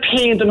a kind of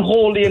pained and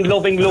holy and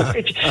loving look.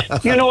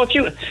 You know, if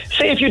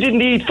you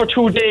didn't eat for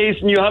 2 days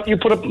and you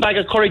put a bag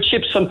of curry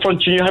chips in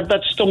front of you, you have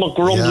that stomach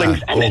rumblings.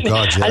 Yeah.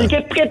 And you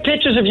get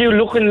pictures of you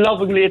looking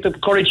lovingly at the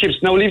curry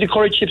chips. Now leave the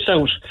curry chips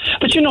out.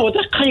 But you know,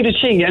 that kind of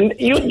thing. And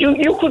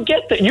you could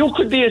get that. You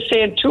could be a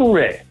saint too,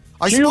 Ray.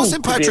 I suppose,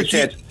 St.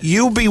 Patrick,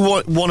 you'll be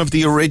one of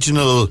the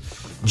original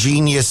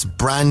genius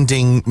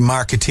branding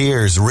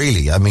marketeers,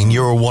 really. I mean,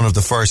 you're one of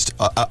the first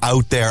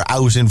out there,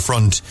 out in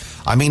front.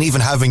 I mean, even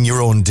having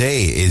your own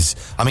day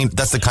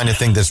that's the kind of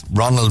thing that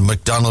Ronald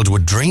McDonald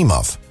would dream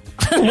of.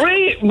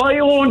 Ray, my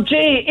own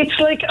day, it's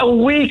like a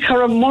week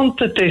or a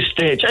month at this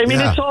stage. I mean,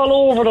 It's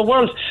all over the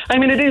world. I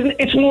mean,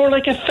 it's more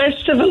like a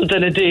festival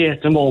than a day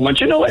at the moment.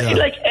 You know,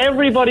 like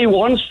everybody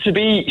wants to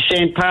be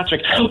St.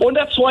 Patrick. And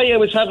that's why I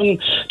was having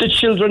the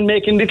children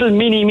making little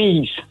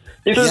mini-me's.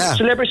 Little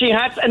celebrity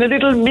hats and a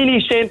little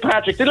mini St.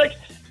 Patrick. They'd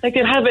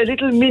they'd have a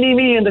little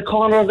mini-me in the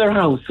corner of their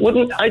house.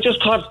 I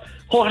just thought,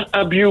 what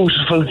a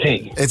beautiful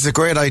thing. It's a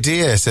great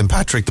idea, St.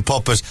 Patrick the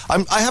Puppet.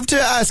 I have to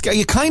ask, are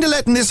you kind of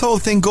letting this whole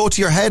thing go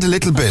to your head a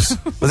little bit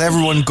with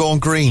everyone going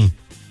green?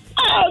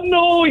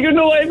 No, you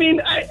know, I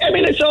mean,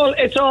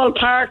 it's all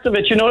part of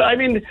it, you know. I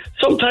mean,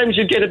 sometimes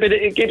you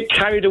get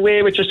carried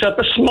away with yourself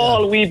a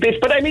small wee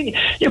bit, but I mean,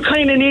 you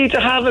kind of need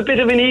to have a bit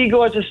of an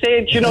ego as a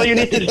saint, you know. You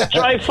need to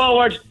drive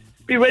forward.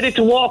 Be ready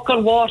to walk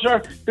on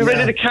water. Be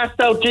ready to cast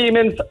out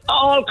demons.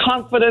 All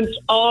confidence.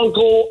 All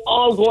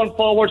going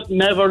forward.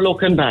 Never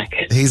looking back.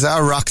 He's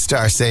our rock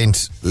star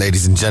saint,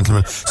 ladies and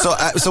gentlemen. So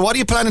what are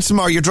you planning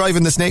tomorrow? You're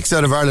driving the snakes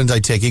out of Ireland, I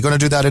take. Are you going to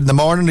do that in the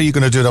morning, or are you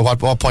going to do that? What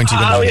point are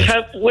you going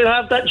to do? We'll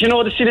have that. You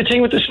know, the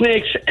thing with the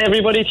snakes,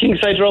 everybody thinks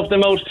I drove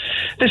them out.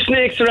 The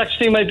snakes are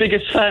actually my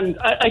biggest fan.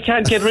 I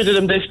can't get rid of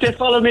them. They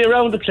follow me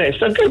around the place.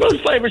 I've got about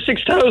 5,000 or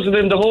 6,000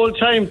 in the whole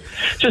time,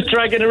 just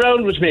dragging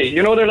around with me.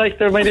 You know, they're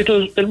my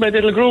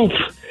little group.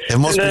 It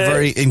must be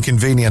very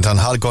inconvenient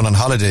going on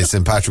holidays,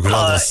 St. Patrick, with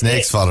all those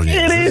snakes following you.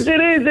 It is.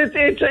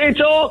 It's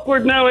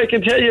awkward now, I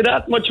can tell you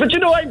that much. But you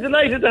know, I'm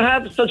delighted to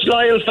have such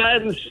loyal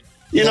fans,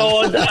 you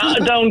know,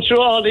 down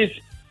through all these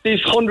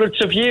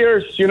hundreds of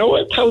years, you know,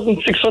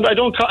 1,600.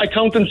 I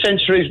count in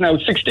centuries now,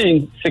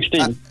 16.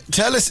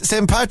 Tell us,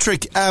 St.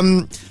 Patrick,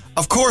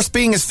 of course,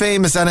 being as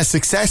famous and as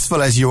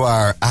successful as you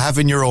are,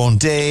 having your own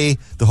day,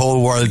 the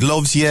whole world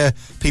loves you,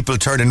 people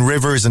turning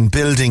rivers and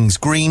buildings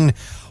green.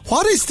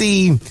 What is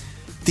the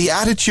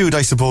attitude,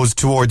 I suppose,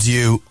 towards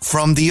you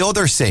from the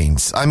other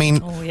saints? I mean,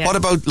 what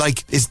about,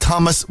 is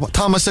Thomas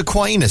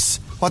Aquinas?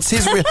 What's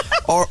his real...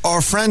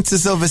 or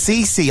Francis of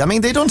Assisi. I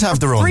mean, they don't have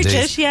their own Bridget,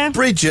 days. yeah.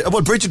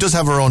 Bridget does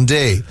have her own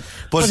day.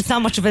 But it's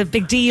not much of a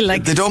big deal.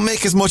 Like, they don't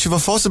make as much of a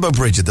fuss about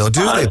Bridget, though,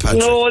 do they, Patrick?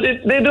 No,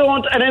 they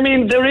don't. And I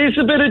mean, there is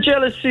a bit of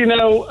jealousy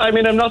now. I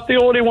mean, I'm not the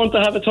only one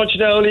to have a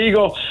touchdown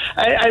ego.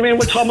 I mean,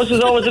 with Thomas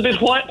is always a bit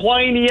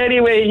whiny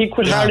anyway. He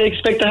could hardly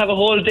expect to have a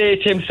whole day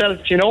to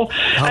himself, you know.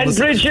 And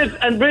Bridget,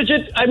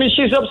 I mean,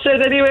 she's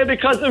upset anyway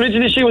because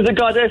originally she was a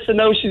goddess and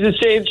now she's a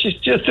saint. She's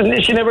just,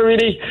 she never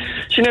really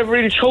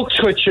took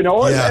to it, you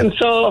know. Yeah. And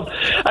so,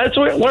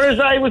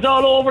 whereas I was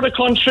all over the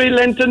country,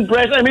 Lenton,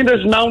 Brett. I mean,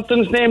 there's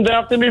mountains named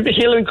after me.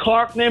 Hill in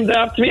Cork named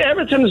after me.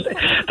 Everything's.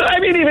 I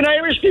mean, even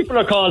Irish people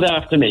are called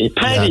after me.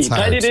 Paddy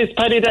this,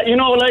 Paddy that. You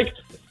know, like.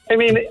 I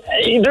mean,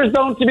 there's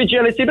bound to be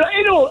jealousy, but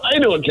I don't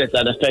let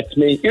that affect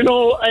me. You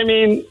know, I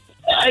mean,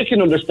 I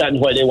can understand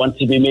why they want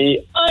to be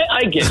me.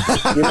 I get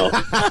it, you know.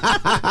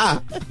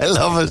 I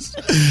love it.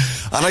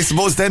 And I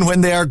suppose then when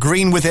they are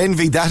green with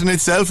envy, that in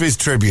itself is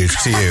tribute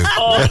to you.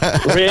 Oh,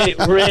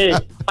 Ray.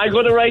 I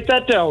got to write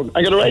that down.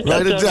 Write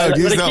it down.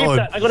 Use that one.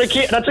 I got to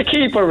keep. That's a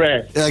keeper,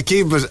 Ray.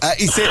 Keep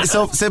it.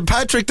 So St.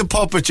 Patrick the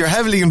Puppet, you're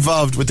heavily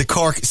involved with the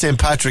Cork St.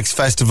 Patrick's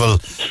Festival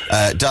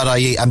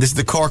 .ie, and this is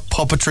the Cork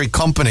Puppetry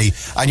Company,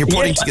 and you're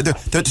putting together.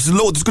 There's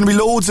going to be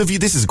loads of you.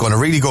 This is going to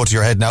really go to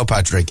your head now,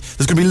 Patrick.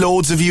 There's going to be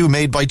loads of you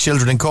made by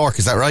children in Cork.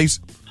 Is that right?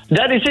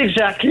 That is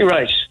exactly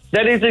right.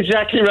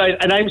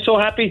 And I'm so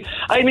happy.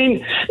 I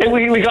mean,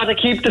 we got to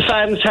keep the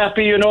fans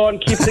happy, you know, and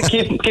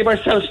keep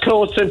ourselves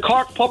close. And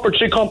Cork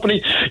Puppetry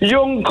Company,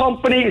 young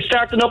company,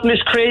 starting up in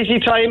this crazy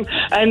time,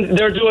 and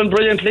they're doing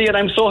brilliantly. And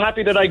I'm so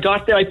happy that I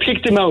got there. I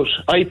picked them out.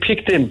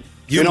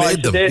 You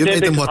made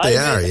them what they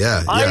are,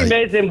 yeah. I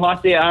made them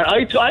what they are.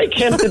 I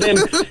came to them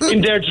in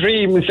their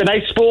dreams, and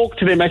I spoke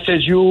to them. I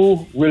said,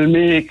 "You will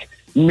make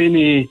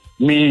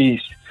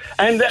mini-me's,"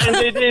 and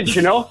they did,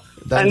 you know.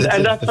 And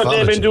that's what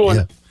they've been doing.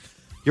 Yeah.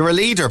 You're a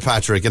leader,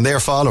 Patrick, and they're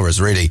followers,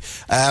 really.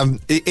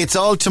 It's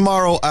all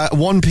tomorrow at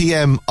 1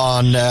 p.m.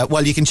 on,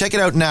 you can check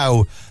it out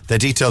now, the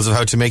details of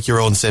how to make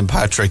your own St.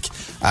 Patrick,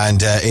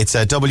 and it's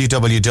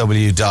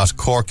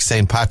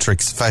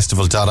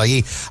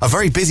www.corkstpatricksfestival.ie. A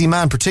very busy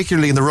man,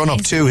 particularly in the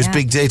run-up to his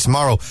big day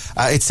tomorrow.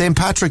 It's St.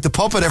 Patrick the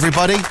Puppet,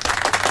 everybody.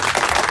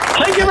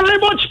 Thank you very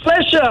much.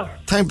 Pleasure.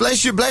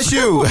 Bless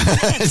you.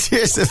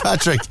 Cheers, St.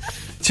 Patrick.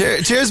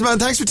 Cheers, man.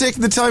 Thanks for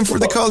taking the time for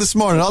the call this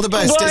morning. All the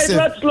best. Bye,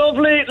 that's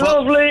lovely.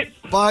 Bye.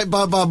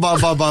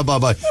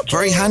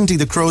 Very handy,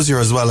 the crozier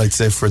as well, I'd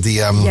say, for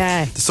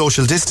the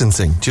social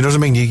distancing. Do you know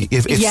what I mean?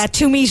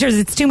 2 meters.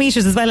 It's 2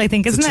 meters as well, I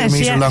think, isn't it? 2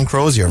 metre long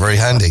crozier. Very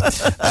handy.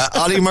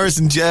 Olly Murs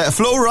and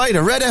Flo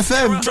Rida, Red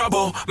FM.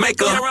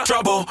 Troublemaker.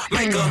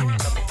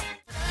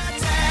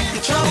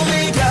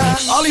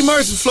 Olly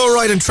Murs and Flo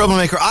Rida and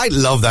Troublemaker. I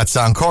love that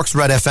song. Cork's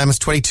Red FM. It's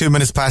 22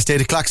 minutes past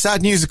 8 o'clock.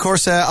 Sad news, of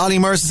course. Olly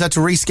Murs has had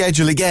to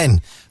reschedule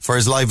again for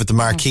his Live at the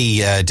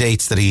Marquee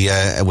dates that he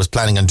was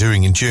planning on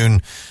doing in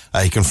June.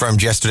 He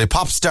confirmed yesterday.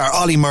 Pop star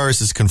Olly Murs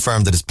has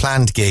confirmed that his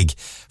planned gig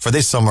for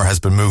this summer has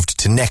been moved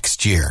to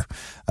next year.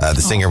 The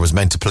singer was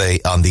meant to play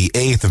on the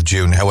 8th of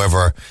June.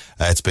 However,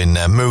 it's been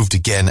moved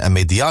again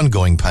amid the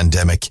ongoing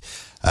pandemic.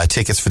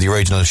 Tickets for the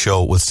original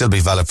show will still be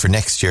valid for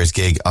next year's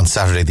gig on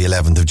Saturday, the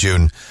 11th of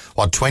June.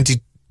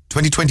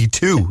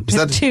 2022? Is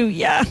that 2?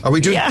 Yeah. Are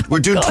we doing? Yeah. We're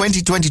doing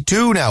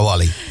 2022 now,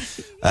 Olly.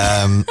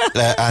 And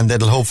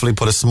it'll hopefully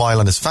put a smile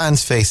on his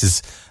fans'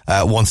 faces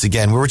once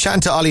again. We were chatting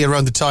to Olly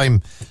around the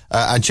time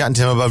and chatting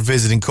to him about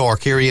visiting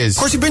Cork. Here he is. Of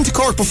course, you've been to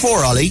Cork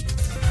before, Olly.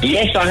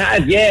 Yes, I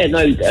have. Yeah,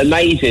 no,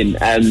 amazing.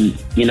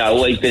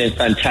 Always been a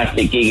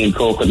fantastic gig in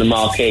Cork at the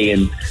Marquee,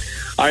 and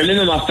I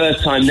remember my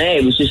first time there,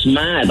 it was just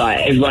mad, like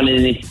everyone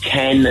in this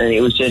tent, and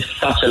it was just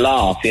such a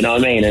laugh, you know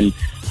what I mean? And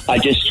I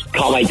just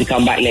can't wait to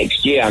come back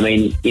next year. I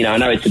mean, I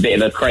know it's a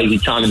bit of a crazy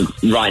time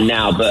right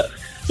now, but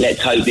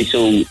let's hope this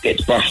all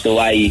gets brushed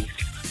away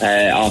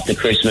after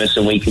Christmas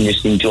and we can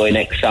just enjoy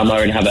next summer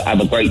and have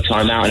a great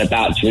time out and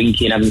about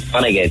drinking and having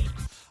fun again.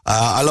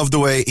 I love the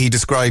way he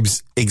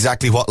describes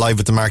exactly what Live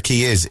at the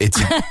Marquee is.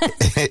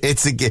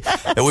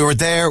 We were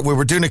there, we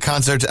were doing a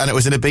concert, and it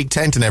was in a big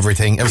tent and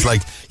everything. It was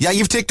like, yeah,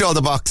 you've ticked all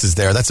the boxes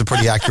there. That's a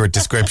pretty accurate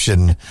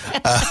description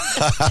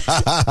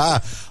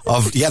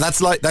of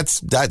that's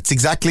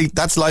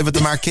Live at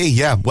the Marquee.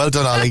 Yeah, well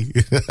done, Olly.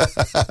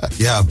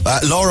 Yeah,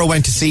 Laura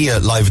went to see you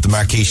Live at the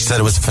Marquee. She said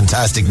it was a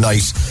fantastic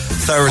night.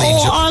 Thoroughly,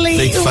 Olly,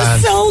 big it fan.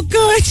 was so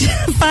good.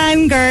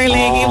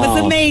 Fangirling, it was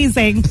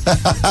amazing.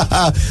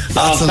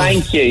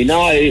 Thank you.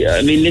 No,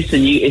 I mean, listen,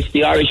 it's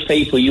the Irish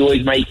people. You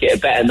always make it a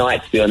better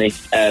night, to be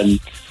honest.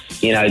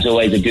 It's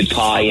always a good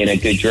party and a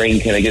good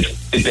drink and a good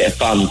bit of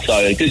fun. So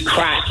a good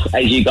crack,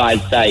 as you guys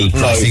say.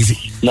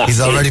 He's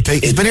already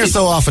picked. He's been here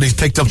so often. He's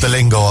picked up the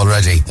lingo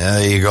already.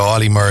 There you go,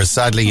 Olly Murs.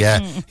 Sadly,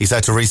 he's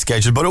had to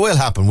reschedule, but it will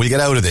happen. We'll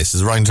get out of this,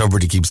 as Ryan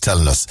Tuberty keeps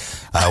telling us.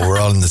 We're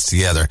all in this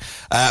together.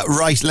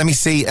 Right, let me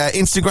see.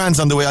 Instagram's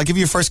on the way. I'll give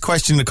you your first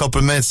question in a couple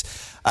of minutes.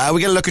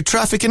 We got to look at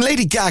traffic and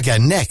Lady Gaga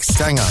next.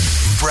 Hang on.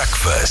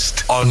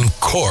 Breakfast on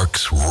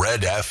Cork's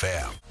Red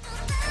FM.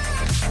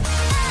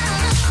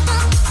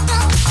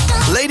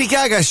 Lady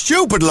Gaga,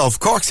 Stupid Love,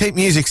 Cork's hit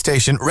music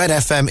station, Red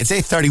FM. It's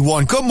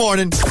 8:31. Good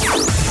morning.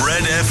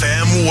 Red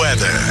FM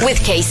weather.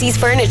 With Casey's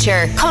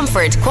Furniture.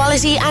 Comfort,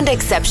 quality and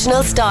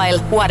exceptional style.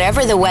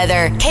 Whatever the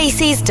weather.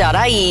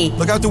 Casey's.ie.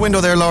 Look out the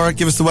window there, Laura.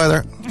 Give us the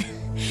weather.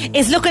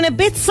 It's looking a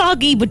bit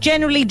soggy, but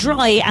generally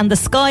dry, and the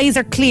skies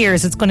are clear,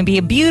 so it's going to be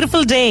a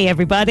beautiful day,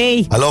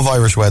 everybody. I love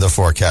Irish weather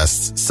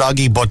forecasts.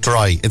 Soggy but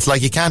dry. It's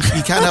like you can't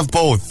have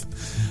both.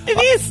 It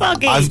is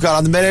soggy. I've got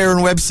on the Met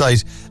Éireann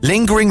website,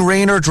 lingering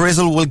rain or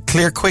drizzle will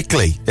clear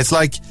quickly. It's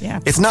like,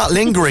 It's not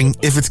lingering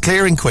if it's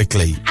clearing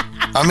quickly.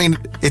 I mean,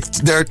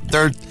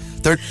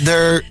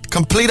 they're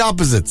complete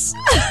opposites.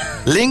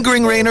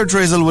 Lingering rain or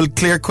drizzle will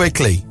clear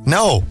quickly.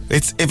 No,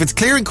 if it's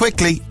clearing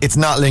quickly, it's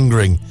not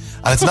lingering.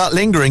 And it's not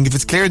lingering if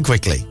it's clearing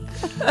quickly.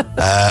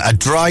 A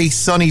dry,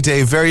 sunny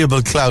day,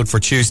 variable cloud for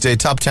Tuesday.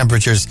 Top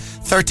temperatures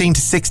 13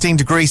 to 16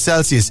 degrees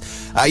Celsius.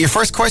 Your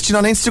first question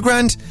on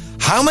Instagram: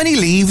 how many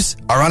leaves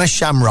are on a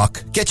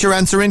shamrock? Get your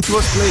answer into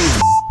us,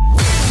 please.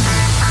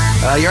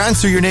 Your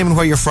answer, your name and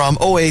where you're from.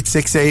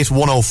 0868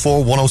 104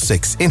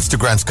 106.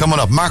 Instagram's coming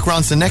up. Mark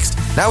Ronson next.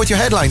 Now with your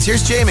headlines.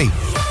 Here's Jamie.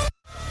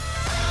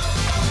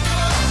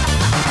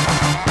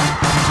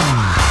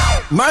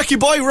 Marky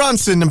Boy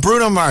Ronson and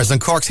Bruno Mars on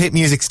Cork's hit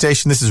music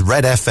station. This is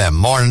Red FM.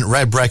 Morning,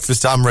 Red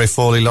Breakfast. I'm Ray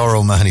Foley. Laura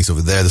O'Mahony's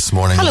over there this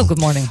morning. Hello, good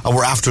morning. And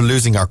we're after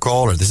losing our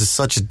caller. This is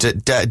such a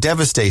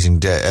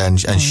devastating and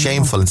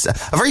shameful and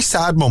a very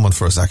sad moment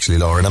for us, actually,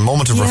 Laura. And a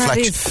moment of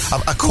reflection.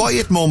 A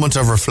quiet moment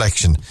of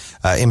reflection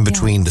in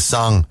between the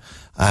song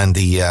and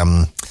the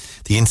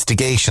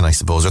instigation, I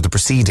suppose, or the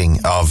proceeding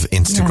of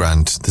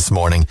Instagram this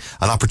morning.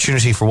 An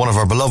opportunity for one of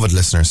our beloved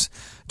listeners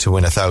to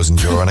win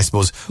 €1,000. And I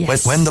suppose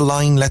when the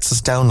line lets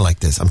us down like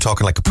this, I'm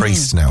talking like a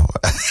priest now.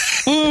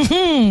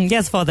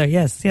 Yes, Father,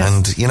 yes.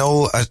 And, you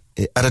know,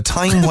 at a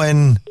time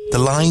when the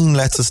line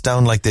lets us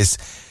down like this,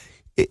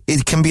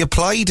 it can be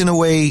applied in a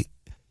way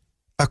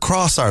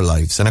across our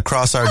lives and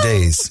across our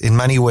days in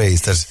many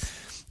ways, that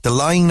the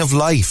line of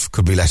life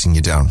could be letting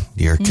you down.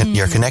 Your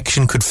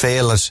connection could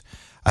fail at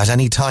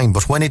any time.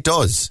 But when it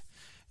does,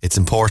 it's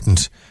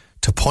important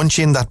to punch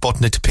in that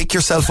button, to pick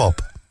yourself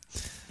up,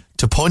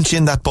 to punch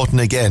in that button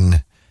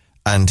again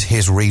and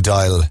hit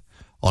redial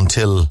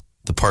until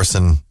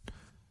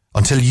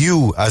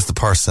you as the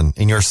person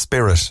in your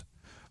spirit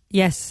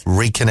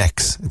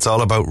reconnects. It's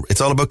all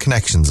about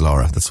connections,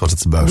 Laura. That's what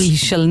it's about. We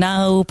shall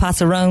now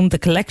pass around the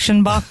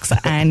collection box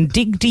and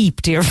dig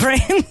deep, dear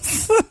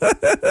friends.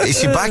 Is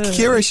she back,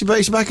 Ciara? Is she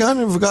back on?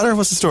 Have we got her?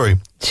 What's the story?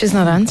 She's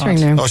not answering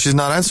now. Oh, she's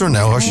not answering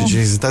now. Oh,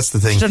 Jesus, that's the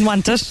thing. She didn't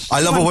want it.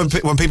 I love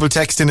it when people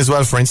text in as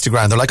well for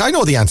Instagram. They're like, I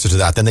know the answer to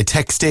that. Then they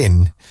text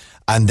in,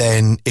 and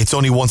then it's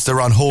only once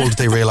they're on hold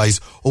they realise,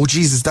 oh,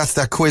 Jesus, that's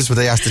that quiz where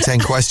they asked the 10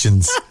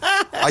 questions.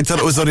 I thought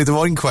it was only the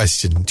one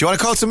question. Do you want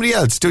to call somebody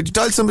else?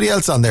 Dial somebody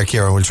else on there,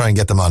 Ciara, and we'll try and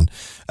get them on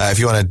if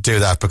you want to do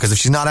that, because if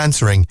she's not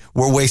answering,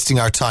 we're wasting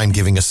our time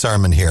giving a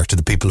sermon here to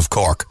the people of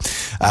Cork.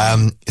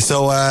 If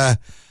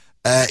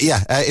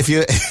you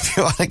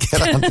want to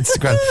get on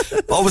Instagram,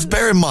 always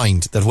bear in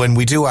mind that when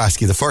we do ask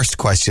you the first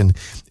question,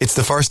 it's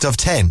the first of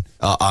 10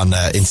 on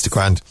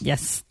Instagram.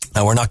 Yes.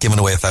 And we're not giving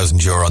away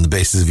 €1,000 on the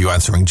basis of you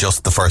answering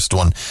just the first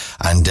one.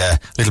 And a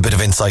little bit of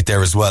insight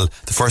there as well.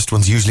 The first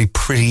one's usually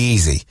pretty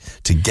easy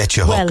to get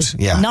you hooked.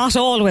 Well, not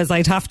always,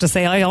 I'd have to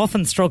say. I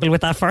often struggle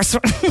with that first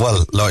one.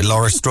 Well,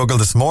 Laura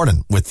struggled this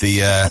morning with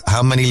the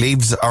how many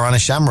leaves are on a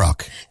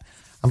shamrock.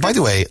 And by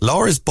the way,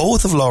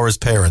 both of Laura's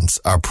parents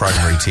are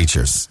primary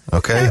teachers,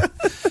 okay?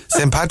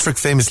 St. Patrick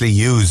famously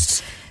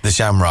used the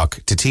shamrock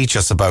to teach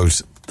us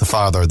about the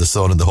Father, the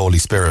Son and the Holy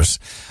Spirit.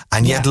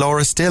 And yet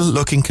Laura's still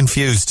looking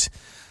confused.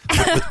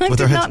 With I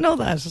did not know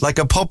that. Like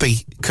a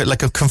puppy,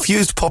 like a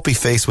confused puppy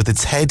face with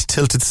its head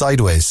tilted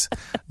sideways,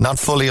 not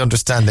fully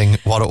understanding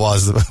what it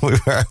was that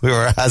we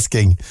were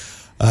asking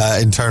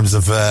in terms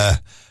of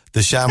the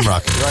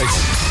shamrock. Right.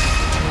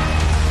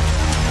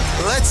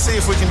 Let's see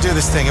if we can do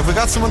this thing. Have we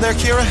got someone there,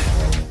 Ciara?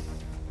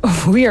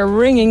 We are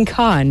ringing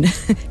Con.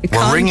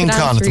 We're ringing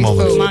Con at the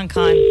moment. Come on,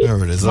 Con.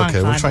 There it is.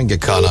 Okay, we'll try and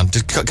get Con on.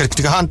 Did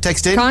Con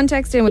text in? Con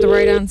text in with the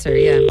right answer,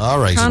 yeah. All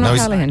right. Con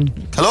O'Callaghan.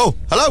 Hello?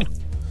 Hello.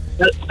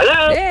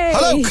 Hey.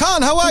 Hello,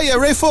 Con. How are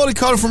you? Ray Foley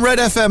calling from Red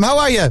FM. How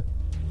are you?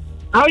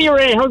 How are you,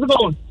 Ray? How's it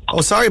going?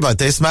 Oh, sorry about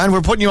this, man.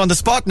 We're putting you on the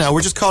spot now.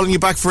 We're just calling you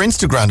back for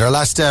Instagram. Our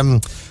last,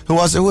 who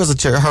was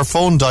it? Her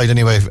phone died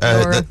anyway.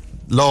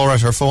 Laura,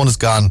 her phone is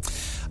gone.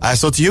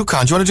 So it's you,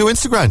 Con. Do you want to do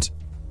Instagram?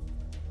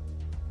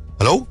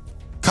 Hello?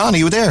 Con, are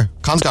you there?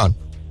 Con's gone.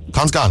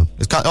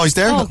 Is Con, he's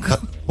there?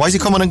 Why is he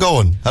coming and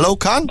going? Hello,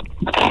 Con?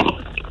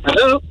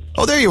 Hello?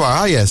 Oh, there you are.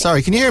 Are you?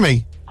 Sorry, can you hear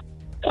me?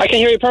 I can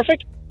hear you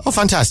perfect. Oh,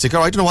 fantastic.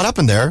 All right, I don't know what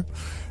happened there.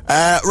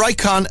 Right,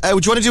 Con, do you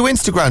want to do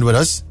Instagram with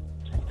us?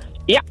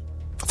 Yeah.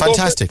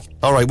 Fantastic.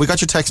 All right, we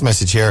got your text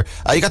message here.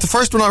 You got the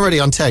first one already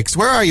on text.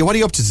 Where are you? What are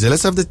you up to today?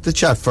 Let's have the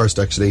chat first,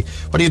 actually.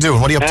 What are you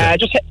doing? What are you up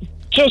to?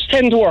 Just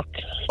heading to work.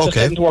 Okay. Just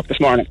heading to work this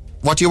morning.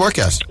 What do you work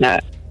at?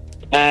 The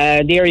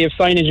area of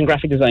signage and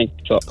graphic design.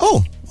 So.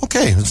 Oh,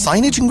 okay.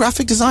 Signage and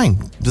graphic design.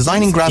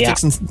 Designing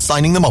graphics and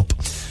signing them up.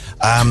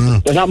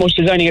 There's not much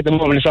designing at the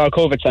moment. It's all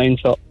COVID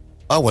signs, so...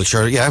 Oh, well,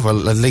 sure, yeah.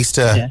 Well, at least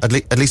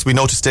we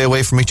know to stay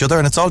away from each other,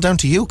 and it's all down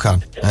to you,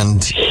 Con.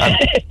 And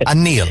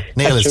Neil.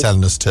 Neil is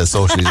telling us to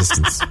socially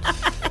distance.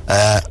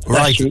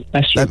 Right. True.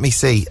 Let me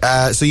see.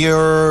 So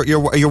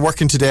you're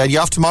working today. Are you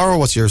off tomorrow?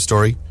 What's your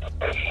story?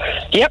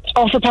 Yep,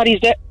 off for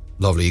Paddy's Day.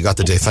 Lovely, you got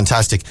the day.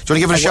 Fantastic. Do you want to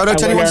give it a shout out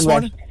to anyone this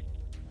morning?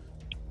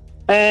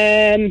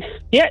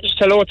 Yeah, just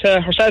hello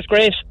to herself,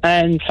 Grace,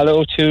 and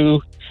hello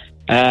to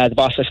the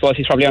boss. I suppose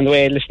he's probably on the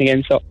way listening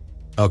in. So.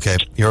 Okay,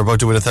 you're about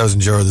to win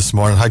 €1,000 this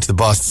morning. Hi to the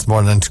boss this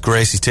morning, and to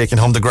Grace, he's taking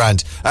home the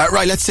grand.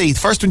 Right, let's see. The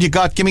first one you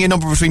got, give me a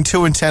number between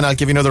 2 and 10. I'll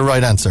give you another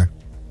right answer.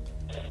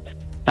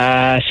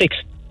 6.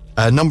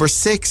 Number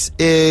 6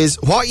 is,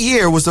 what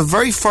year was the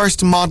very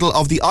first model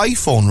of the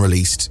iPhone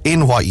released?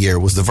 In what year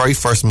was the very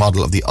first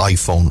model of the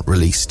iPhone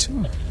released?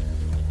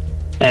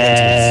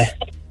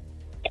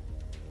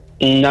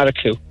 Not a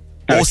clue.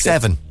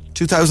 2007.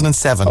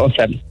 2007.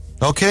 2007.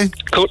 Okay.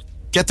 Cool.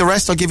 Get the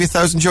rest, I'll give you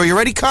 €1,000. You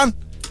ready, Con?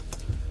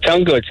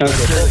 Sound good. Put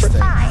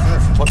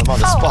them on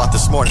the spot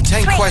this morning.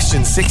 10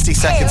 questions, 60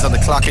 seconds on the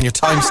clock, and your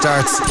time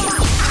starts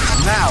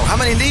now. How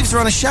many leaves are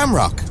on a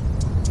shamrock?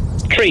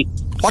 3.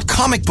 What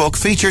comic book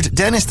featured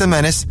Dennis the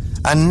Menace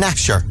and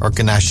Gnasher, or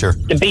Gnasher?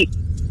 The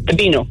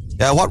Beano.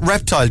 What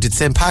reptile did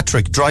St.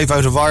 Patrick drive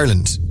out of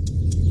Ireland?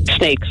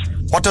 Snakes.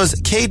 What does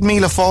Céad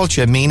Míle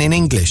Fáilte mean in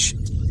English?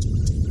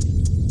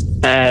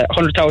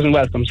 100,000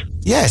 welcomes.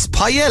 Yes,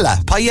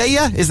 paella.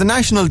 Paella is the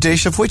national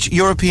dish of which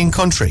European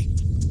country?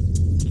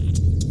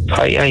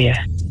 Paella.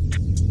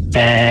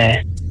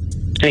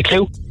 Any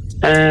clue?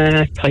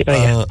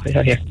 Paella.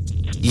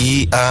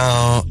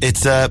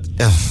 It's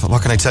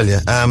what can I tell you?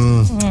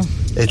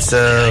 It's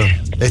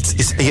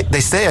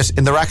they say it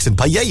in their accent.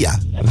 Paella.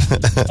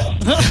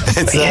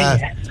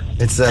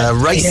 It's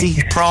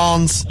ricey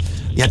prawns.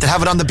 You have to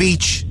have it on the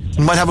beach.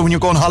 You might have it when you're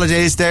going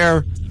holidays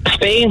there.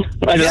 Spain.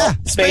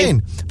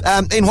 Spain.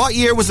 In what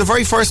year was the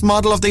very first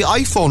model of the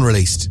iPhone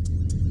released?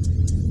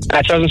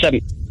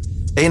 2007.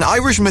 In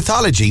Irish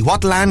mythology,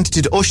 what land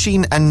did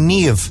Oisín and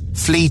Niamh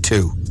flee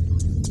to?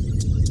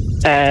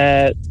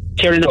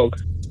 Tirnanog.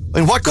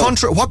 In what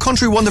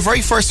country won the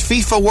very first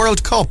FIFA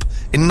World Cup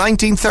in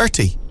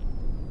 1930?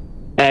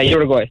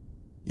 Uruguay.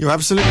 You're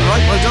absolutely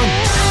right. Well done.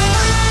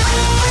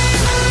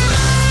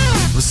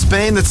 It was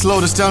Spain that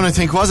slowed us down, I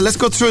think, was it? Let's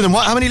go through them.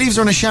 How many leaves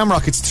are on a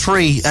shamrock? It's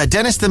 3.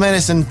 Dennis the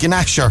Menace and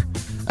Gnasher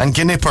and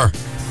Gnipper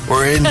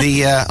were in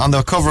the on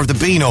the cover of the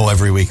Beano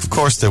every week. Of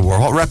course they were.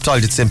 What reptile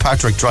did St.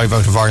 Patrick drive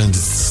out of Ireland?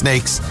 It's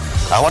snakes.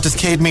 What does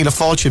Céad Míle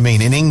Fáilte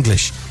mean in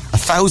English?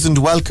 1,000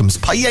 welcomes.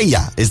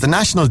 Paella is the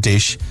national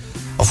dish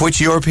of which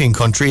European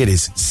country? It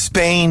is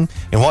Spain.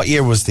 In what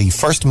year was the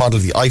first model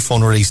of the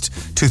iPhone released?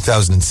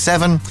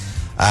 2007.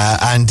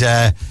 And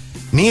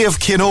Niamh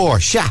Kinor,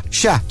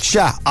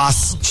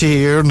 as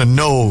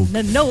Tirnanog.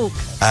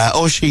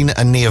 Oisín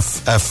and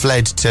Niamh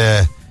fled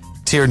to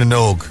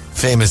Tirnanog,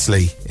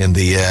 famously in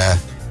the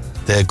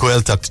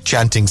Gaeltacht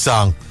chanting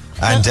song.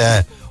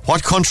 And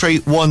what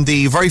country won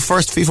the very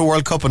first FIFA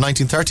World Cup in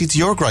 1930? It's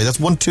Uruguay. That's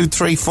 1, 2,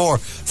 3, 4,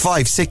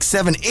 5, 6,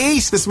 7,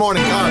 8 this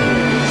morning, Con.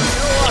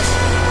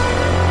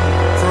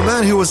 For a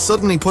man who was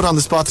suddenly put on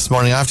the spot this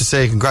morning, I have to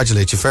say,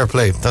 congratulate you. Fair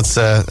play. That's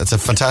a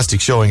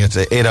fantastic showing at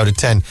 8 out of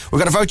 10. We've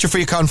got a voucher for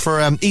you, Con,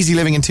 for Easy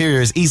Living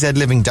Interiors.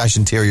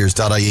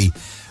 ezliving-interiors.ie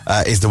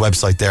is the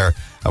website there.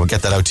 I will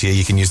get that out to you.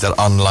 You can use that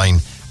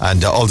online.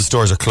 And all the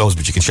stores are closed,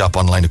 but you can shop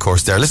online, of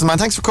course, there. Listen, man,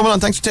 thanks for coming on.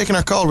 Thanks for taking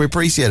our call. We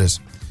appreciate it.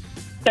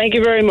 Thank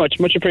you very much.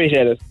 Much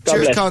appreciated. God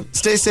Cheers, bless. Con.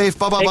 Stay safe.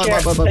 Bye-bye.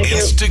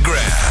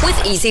 Instagram.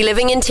 With Easy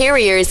Living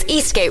Interiors,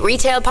 Eastgate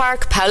Retail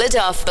Park, Paula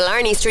Duff,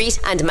 Blarney Street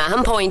and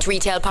Mahon Point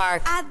Retail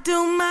Park. I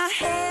do my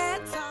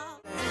head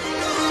talk.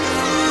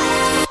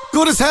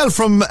 Good as hell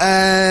from,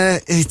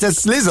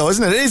 that's Lizzo,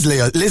 isn't it? It is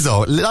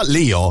Lizzo, not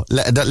Leo.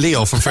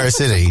 Leo from Fair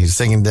City. He's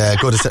singing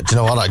good as hell. Do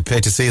you know what? I'd pay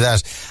to see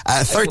that.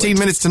 13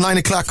 minutes to 9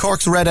 o'clock,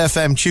 Cork's Red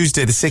FM,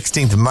 Tuesday the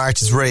 16th of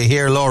March. It's Ray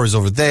here. Laura's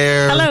over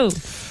there. Hello.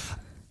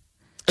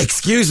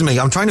 Excuse me,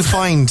 I'm trying to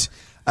find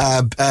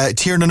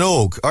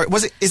Tirnanog.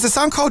 Is the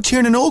song called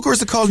Tirnanog or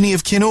is it called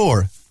Niamh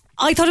Kinor?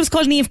 I thought it was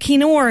called Niamh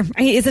Kinor.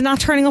 Is it not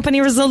turning up any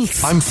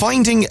results? I'm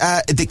finding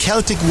the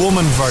Celtic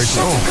Woman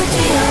version.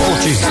 Oh,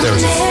 Jesus, there it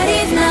is.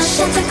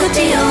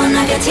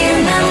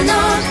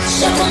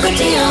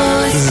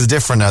 This is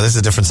different now. This is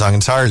a different song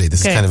entirely.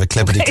 This is kind of a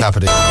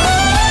clippity-clappity.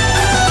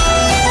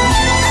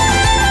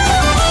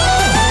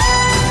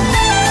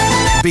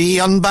 Be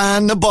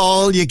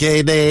unbannable, you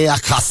get a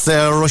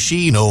casa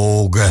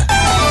Roshinog.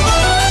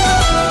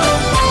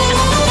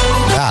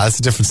 Yeah, that's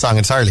a different song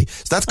entirely.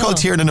 So that's called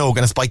Tirnanog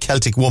and it's by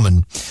Celtic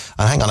Woman.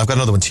 And hang on, I've got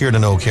another one,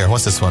 Tirnanog here.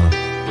 What's this one?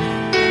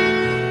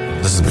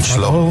 This is a bit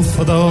slow.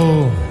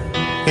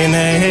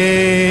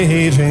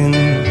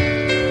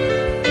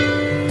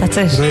 That's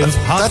it.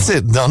 That's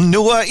it. The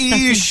Nua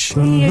Ish.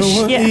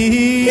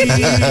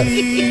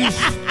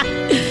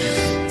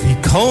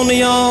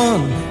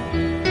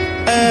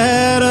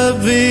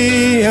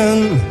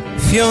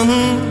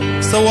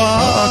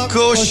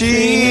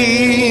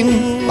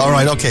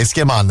 Alright, okay,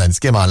 skim on then.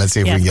 Skim on. Let's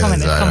see if we can get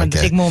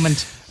it. Big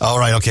moment.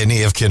 Alright, okay,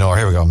 Niamh Kinor.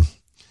 Here we go.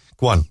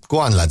 Go on,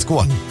 lads, go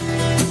on.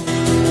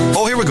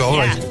 Oh, here we go,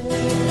 right.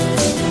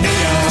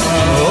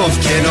 Of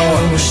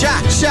Kenor, sha,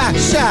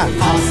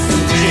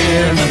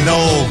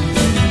 no.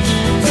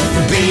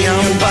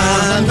 Bíon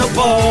ban na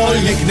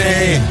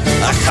bóligne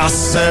a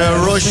chasa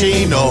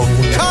roshino.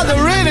 Cada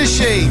rinne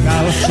she.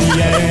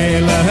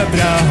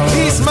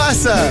 He's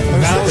massa.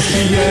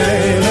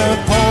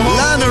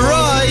 Lana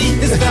Roy.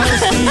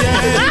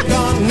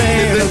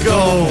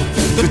 Go.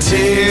 The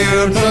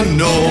tear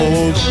no.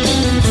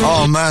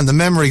 Oh man, the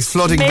memories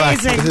flooding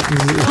Amazing.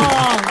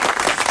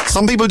 back.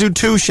 Some people do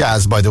 2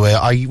 shas, by the way.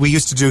 We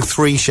used to do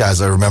 3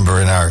 shas, I remember,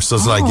 in ours. So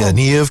it's like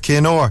Niamh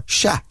Kinor,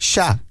 sha.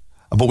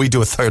 But we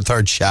do a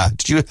third sha.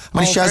 Did you? How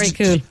many shas? Very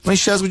cool. How many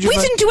shas would you? We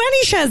didn't do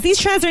any shas. These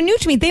shas are new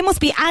to me. They must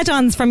be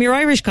add-ons from your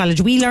Irish college.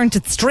 We learnt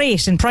it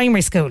straight in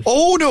primary school.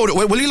 Oh no!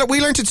 Well,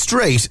 we learnt it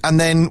straight, and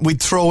then we'd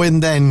throw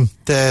in then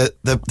the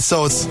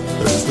so it's.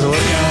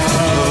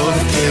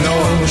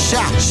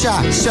 Sha.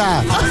 Sha.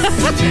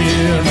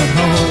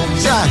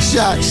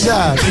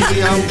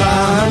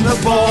 The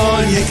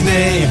boy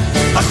name.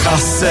 A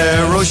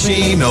chaser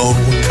roshino.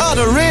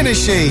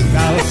 Cadarinashi.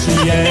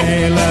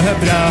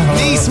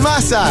 Nis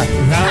massa.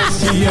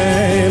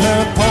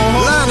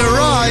 Lana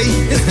Roy.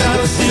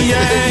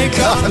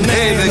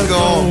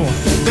 Go.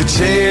 The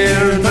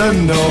chair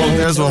no.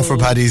 There's one for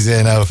Paddy's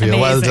in now for you.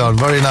 Well done.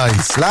 Very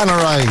nice. Lana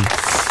Roy.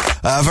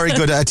 Very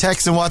good.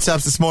 Text and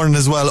WhatsApps this morning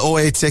as well.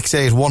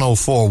 0868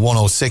 104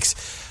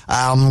 106.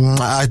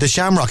 The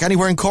Shamrock.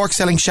 Anywhere in Cork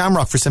selling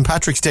Shamrock for St.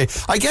 Patrick's Day.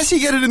 I guess you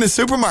get it in the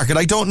supermarket.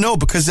 I don't know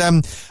because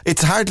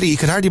it's hardly, you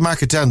could hardly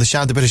mark it down,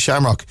 the bit of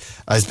Shamrock,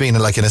 as being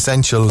like an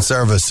essential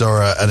service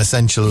or an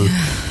essential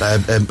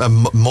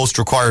most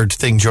required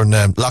thing during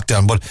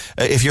lockdown. But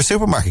if your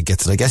supermarket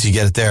gets it, I guess you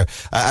get it there.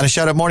 And a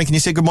shout out morning. Can you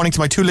say good morning to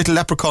my 2 little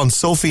leprechauns,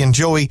 Sophie and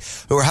Joey,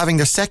 who are having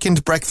their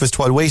second breakfast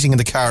while waiting in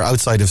the car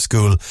outside of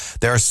school.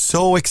 They're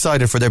so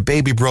excited for their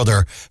baby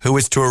brother who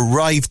is to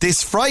arrive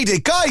this Friday.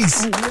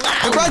 Guys!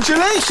 Wow.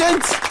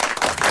 Congratulations!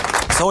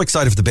 So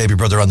excited for the baby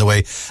brother on the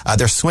way.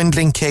 They're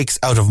swindling cakes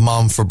out of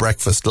Mom for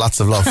breakfast. Lots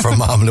of love from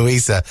Mom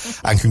Louisa.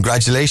 And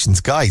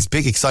congratulations, guys.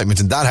 Big excitement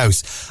in that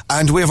house.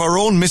 And we have our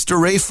own Mr.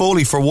 Ray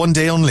Foley for one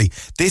day only.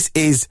 This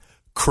is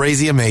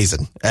crazy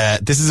amazing.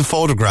 This is a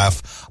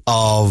photograph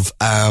of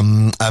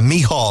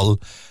Michal,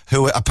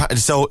 who,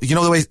 so you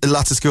know the way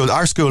lots of schools,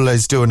 our school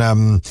is doing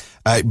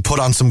put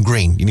on some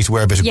green. You need to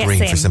wear a bit of green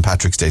for St.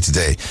 Patrick's Day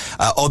today.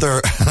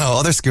 Other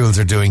schools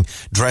are doing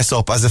dress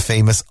up as a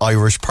famous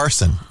Irish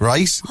person,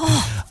 right?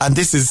 And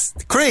this is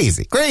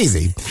crazy.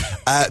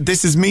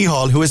 This is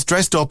Michal, who is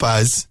dressed up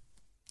as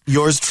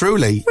yours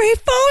truly, Ray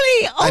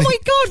Foley. Oh my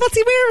God, what's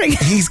he wearing?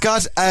 He's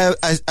got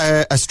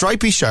a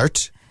stripy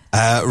shirt.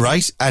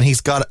 Right, and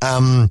he's got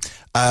a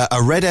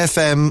Red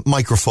FM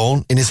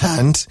microphone in his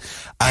hand,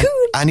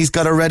 and he's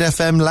got a Red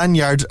FM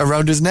lanyard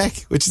around his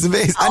neck, which is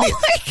amazing. Oh my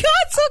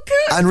God, so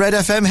good! And Red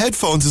FM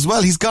headphones as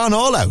well. He's gone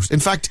all out. In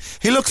fact,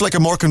 he looks like a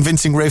more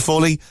convincing Ray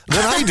Foley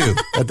than I do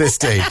at this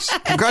stage.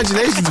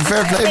 Congratulations and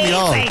fair play to me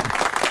all.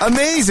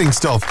 Amazing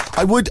stuff.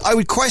 I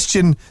would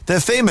question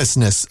the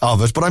famousness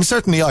of it, but I'm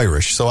certainly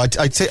Irish, so I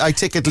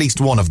tick at least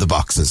one of the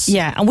boxes.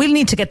 Yeah, and we'll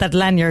need to get that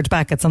lanyard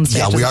back at some stage.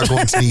 Yeah, we are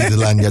going to need the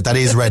lanyard. That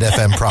is Red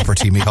FM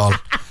property, Michal.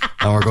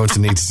 And we're going to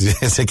need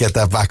to get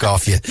that back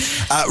off you.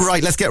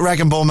 Right, let's get Rag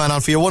and Bowman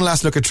on for you. One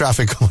last look at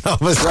traffic coming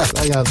up as well.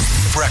 Hang on.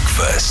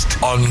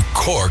 Breakfast on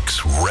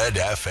Cork's Red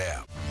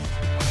FM.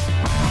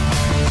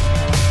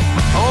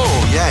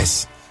 Oh,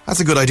 yes.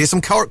 That's a good idea.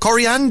 Some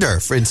coriander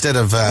for instead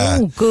of...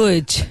 oh,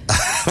 good.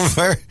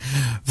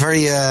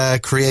 very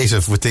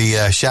creative with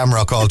the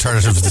Shamrock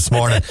alternatives this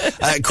morning.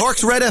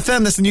 Cork's Red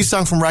FM, that's the new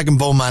song from Rag and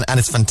Bowman, and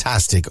it's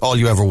fantastic. All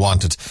you ever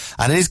wanted.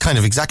 And it is kind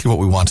of exactly what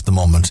we want at the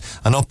moment.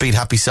 An upbeat,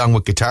 happy song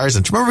with guitars.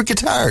 And do you remember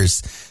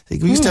guitars?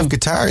 We used to have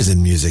guitars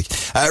in music.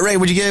 Ray,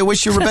 would you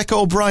wish you Rebecca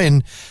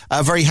O'Brien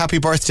a very happy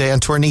birthday,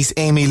 and to her niece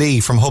Amy Lee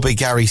from hubby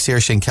Gary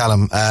Saoirse and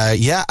Callum?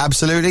 Yeah,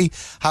 absolutely.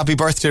 Happy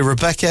birthday,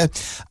 Rebecca.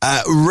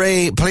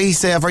 Ray, please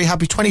say a very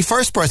happy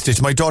 21st birthday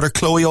to my daughter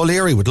Chloe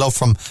O'Leary, with love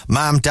from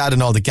Mum, Dad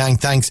and all the gang.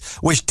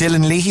 Thanks. Wish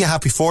Dylan Leahy a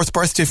happy 4th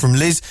birthday from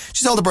Liz.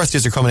 She's all the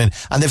birthdays are coming in,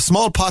 and they've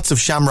small pots of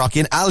Shamrock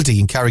in Aldi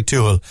in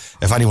Carrigtwohill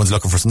if anyone's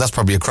looking for some. That's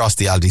probably across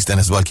the Aldis then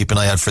as well. Keep an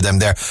eye out for them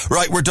there.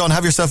 Right, we're done.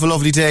 Have yourself a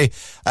lovely day.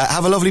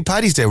 Have a lovely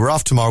Paddy's Day. We're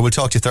off tomorrow. We'll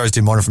talk to you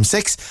Thursday morning from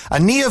 6.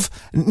 And Niamh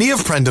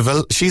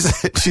Prendeville,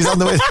 she's on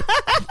the way.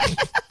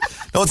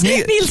 No, it's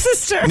Neil's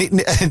sister.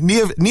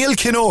 Neil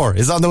Kinor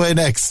is on the way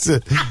next.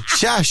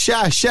 Sha.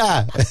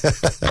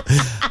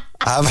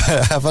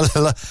 Have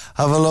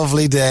a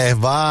lovely day.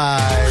 Bye.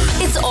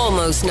 It's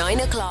almost 9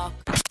 o'clock.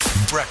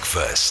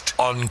 Breakfast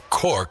on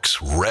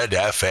Cork's Red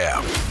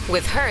FM.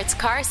 With Hertz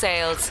Car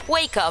Sales.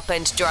 Wake up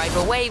and drive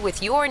away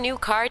with your new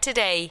car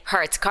today.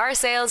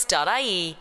 hertzcarsales.ie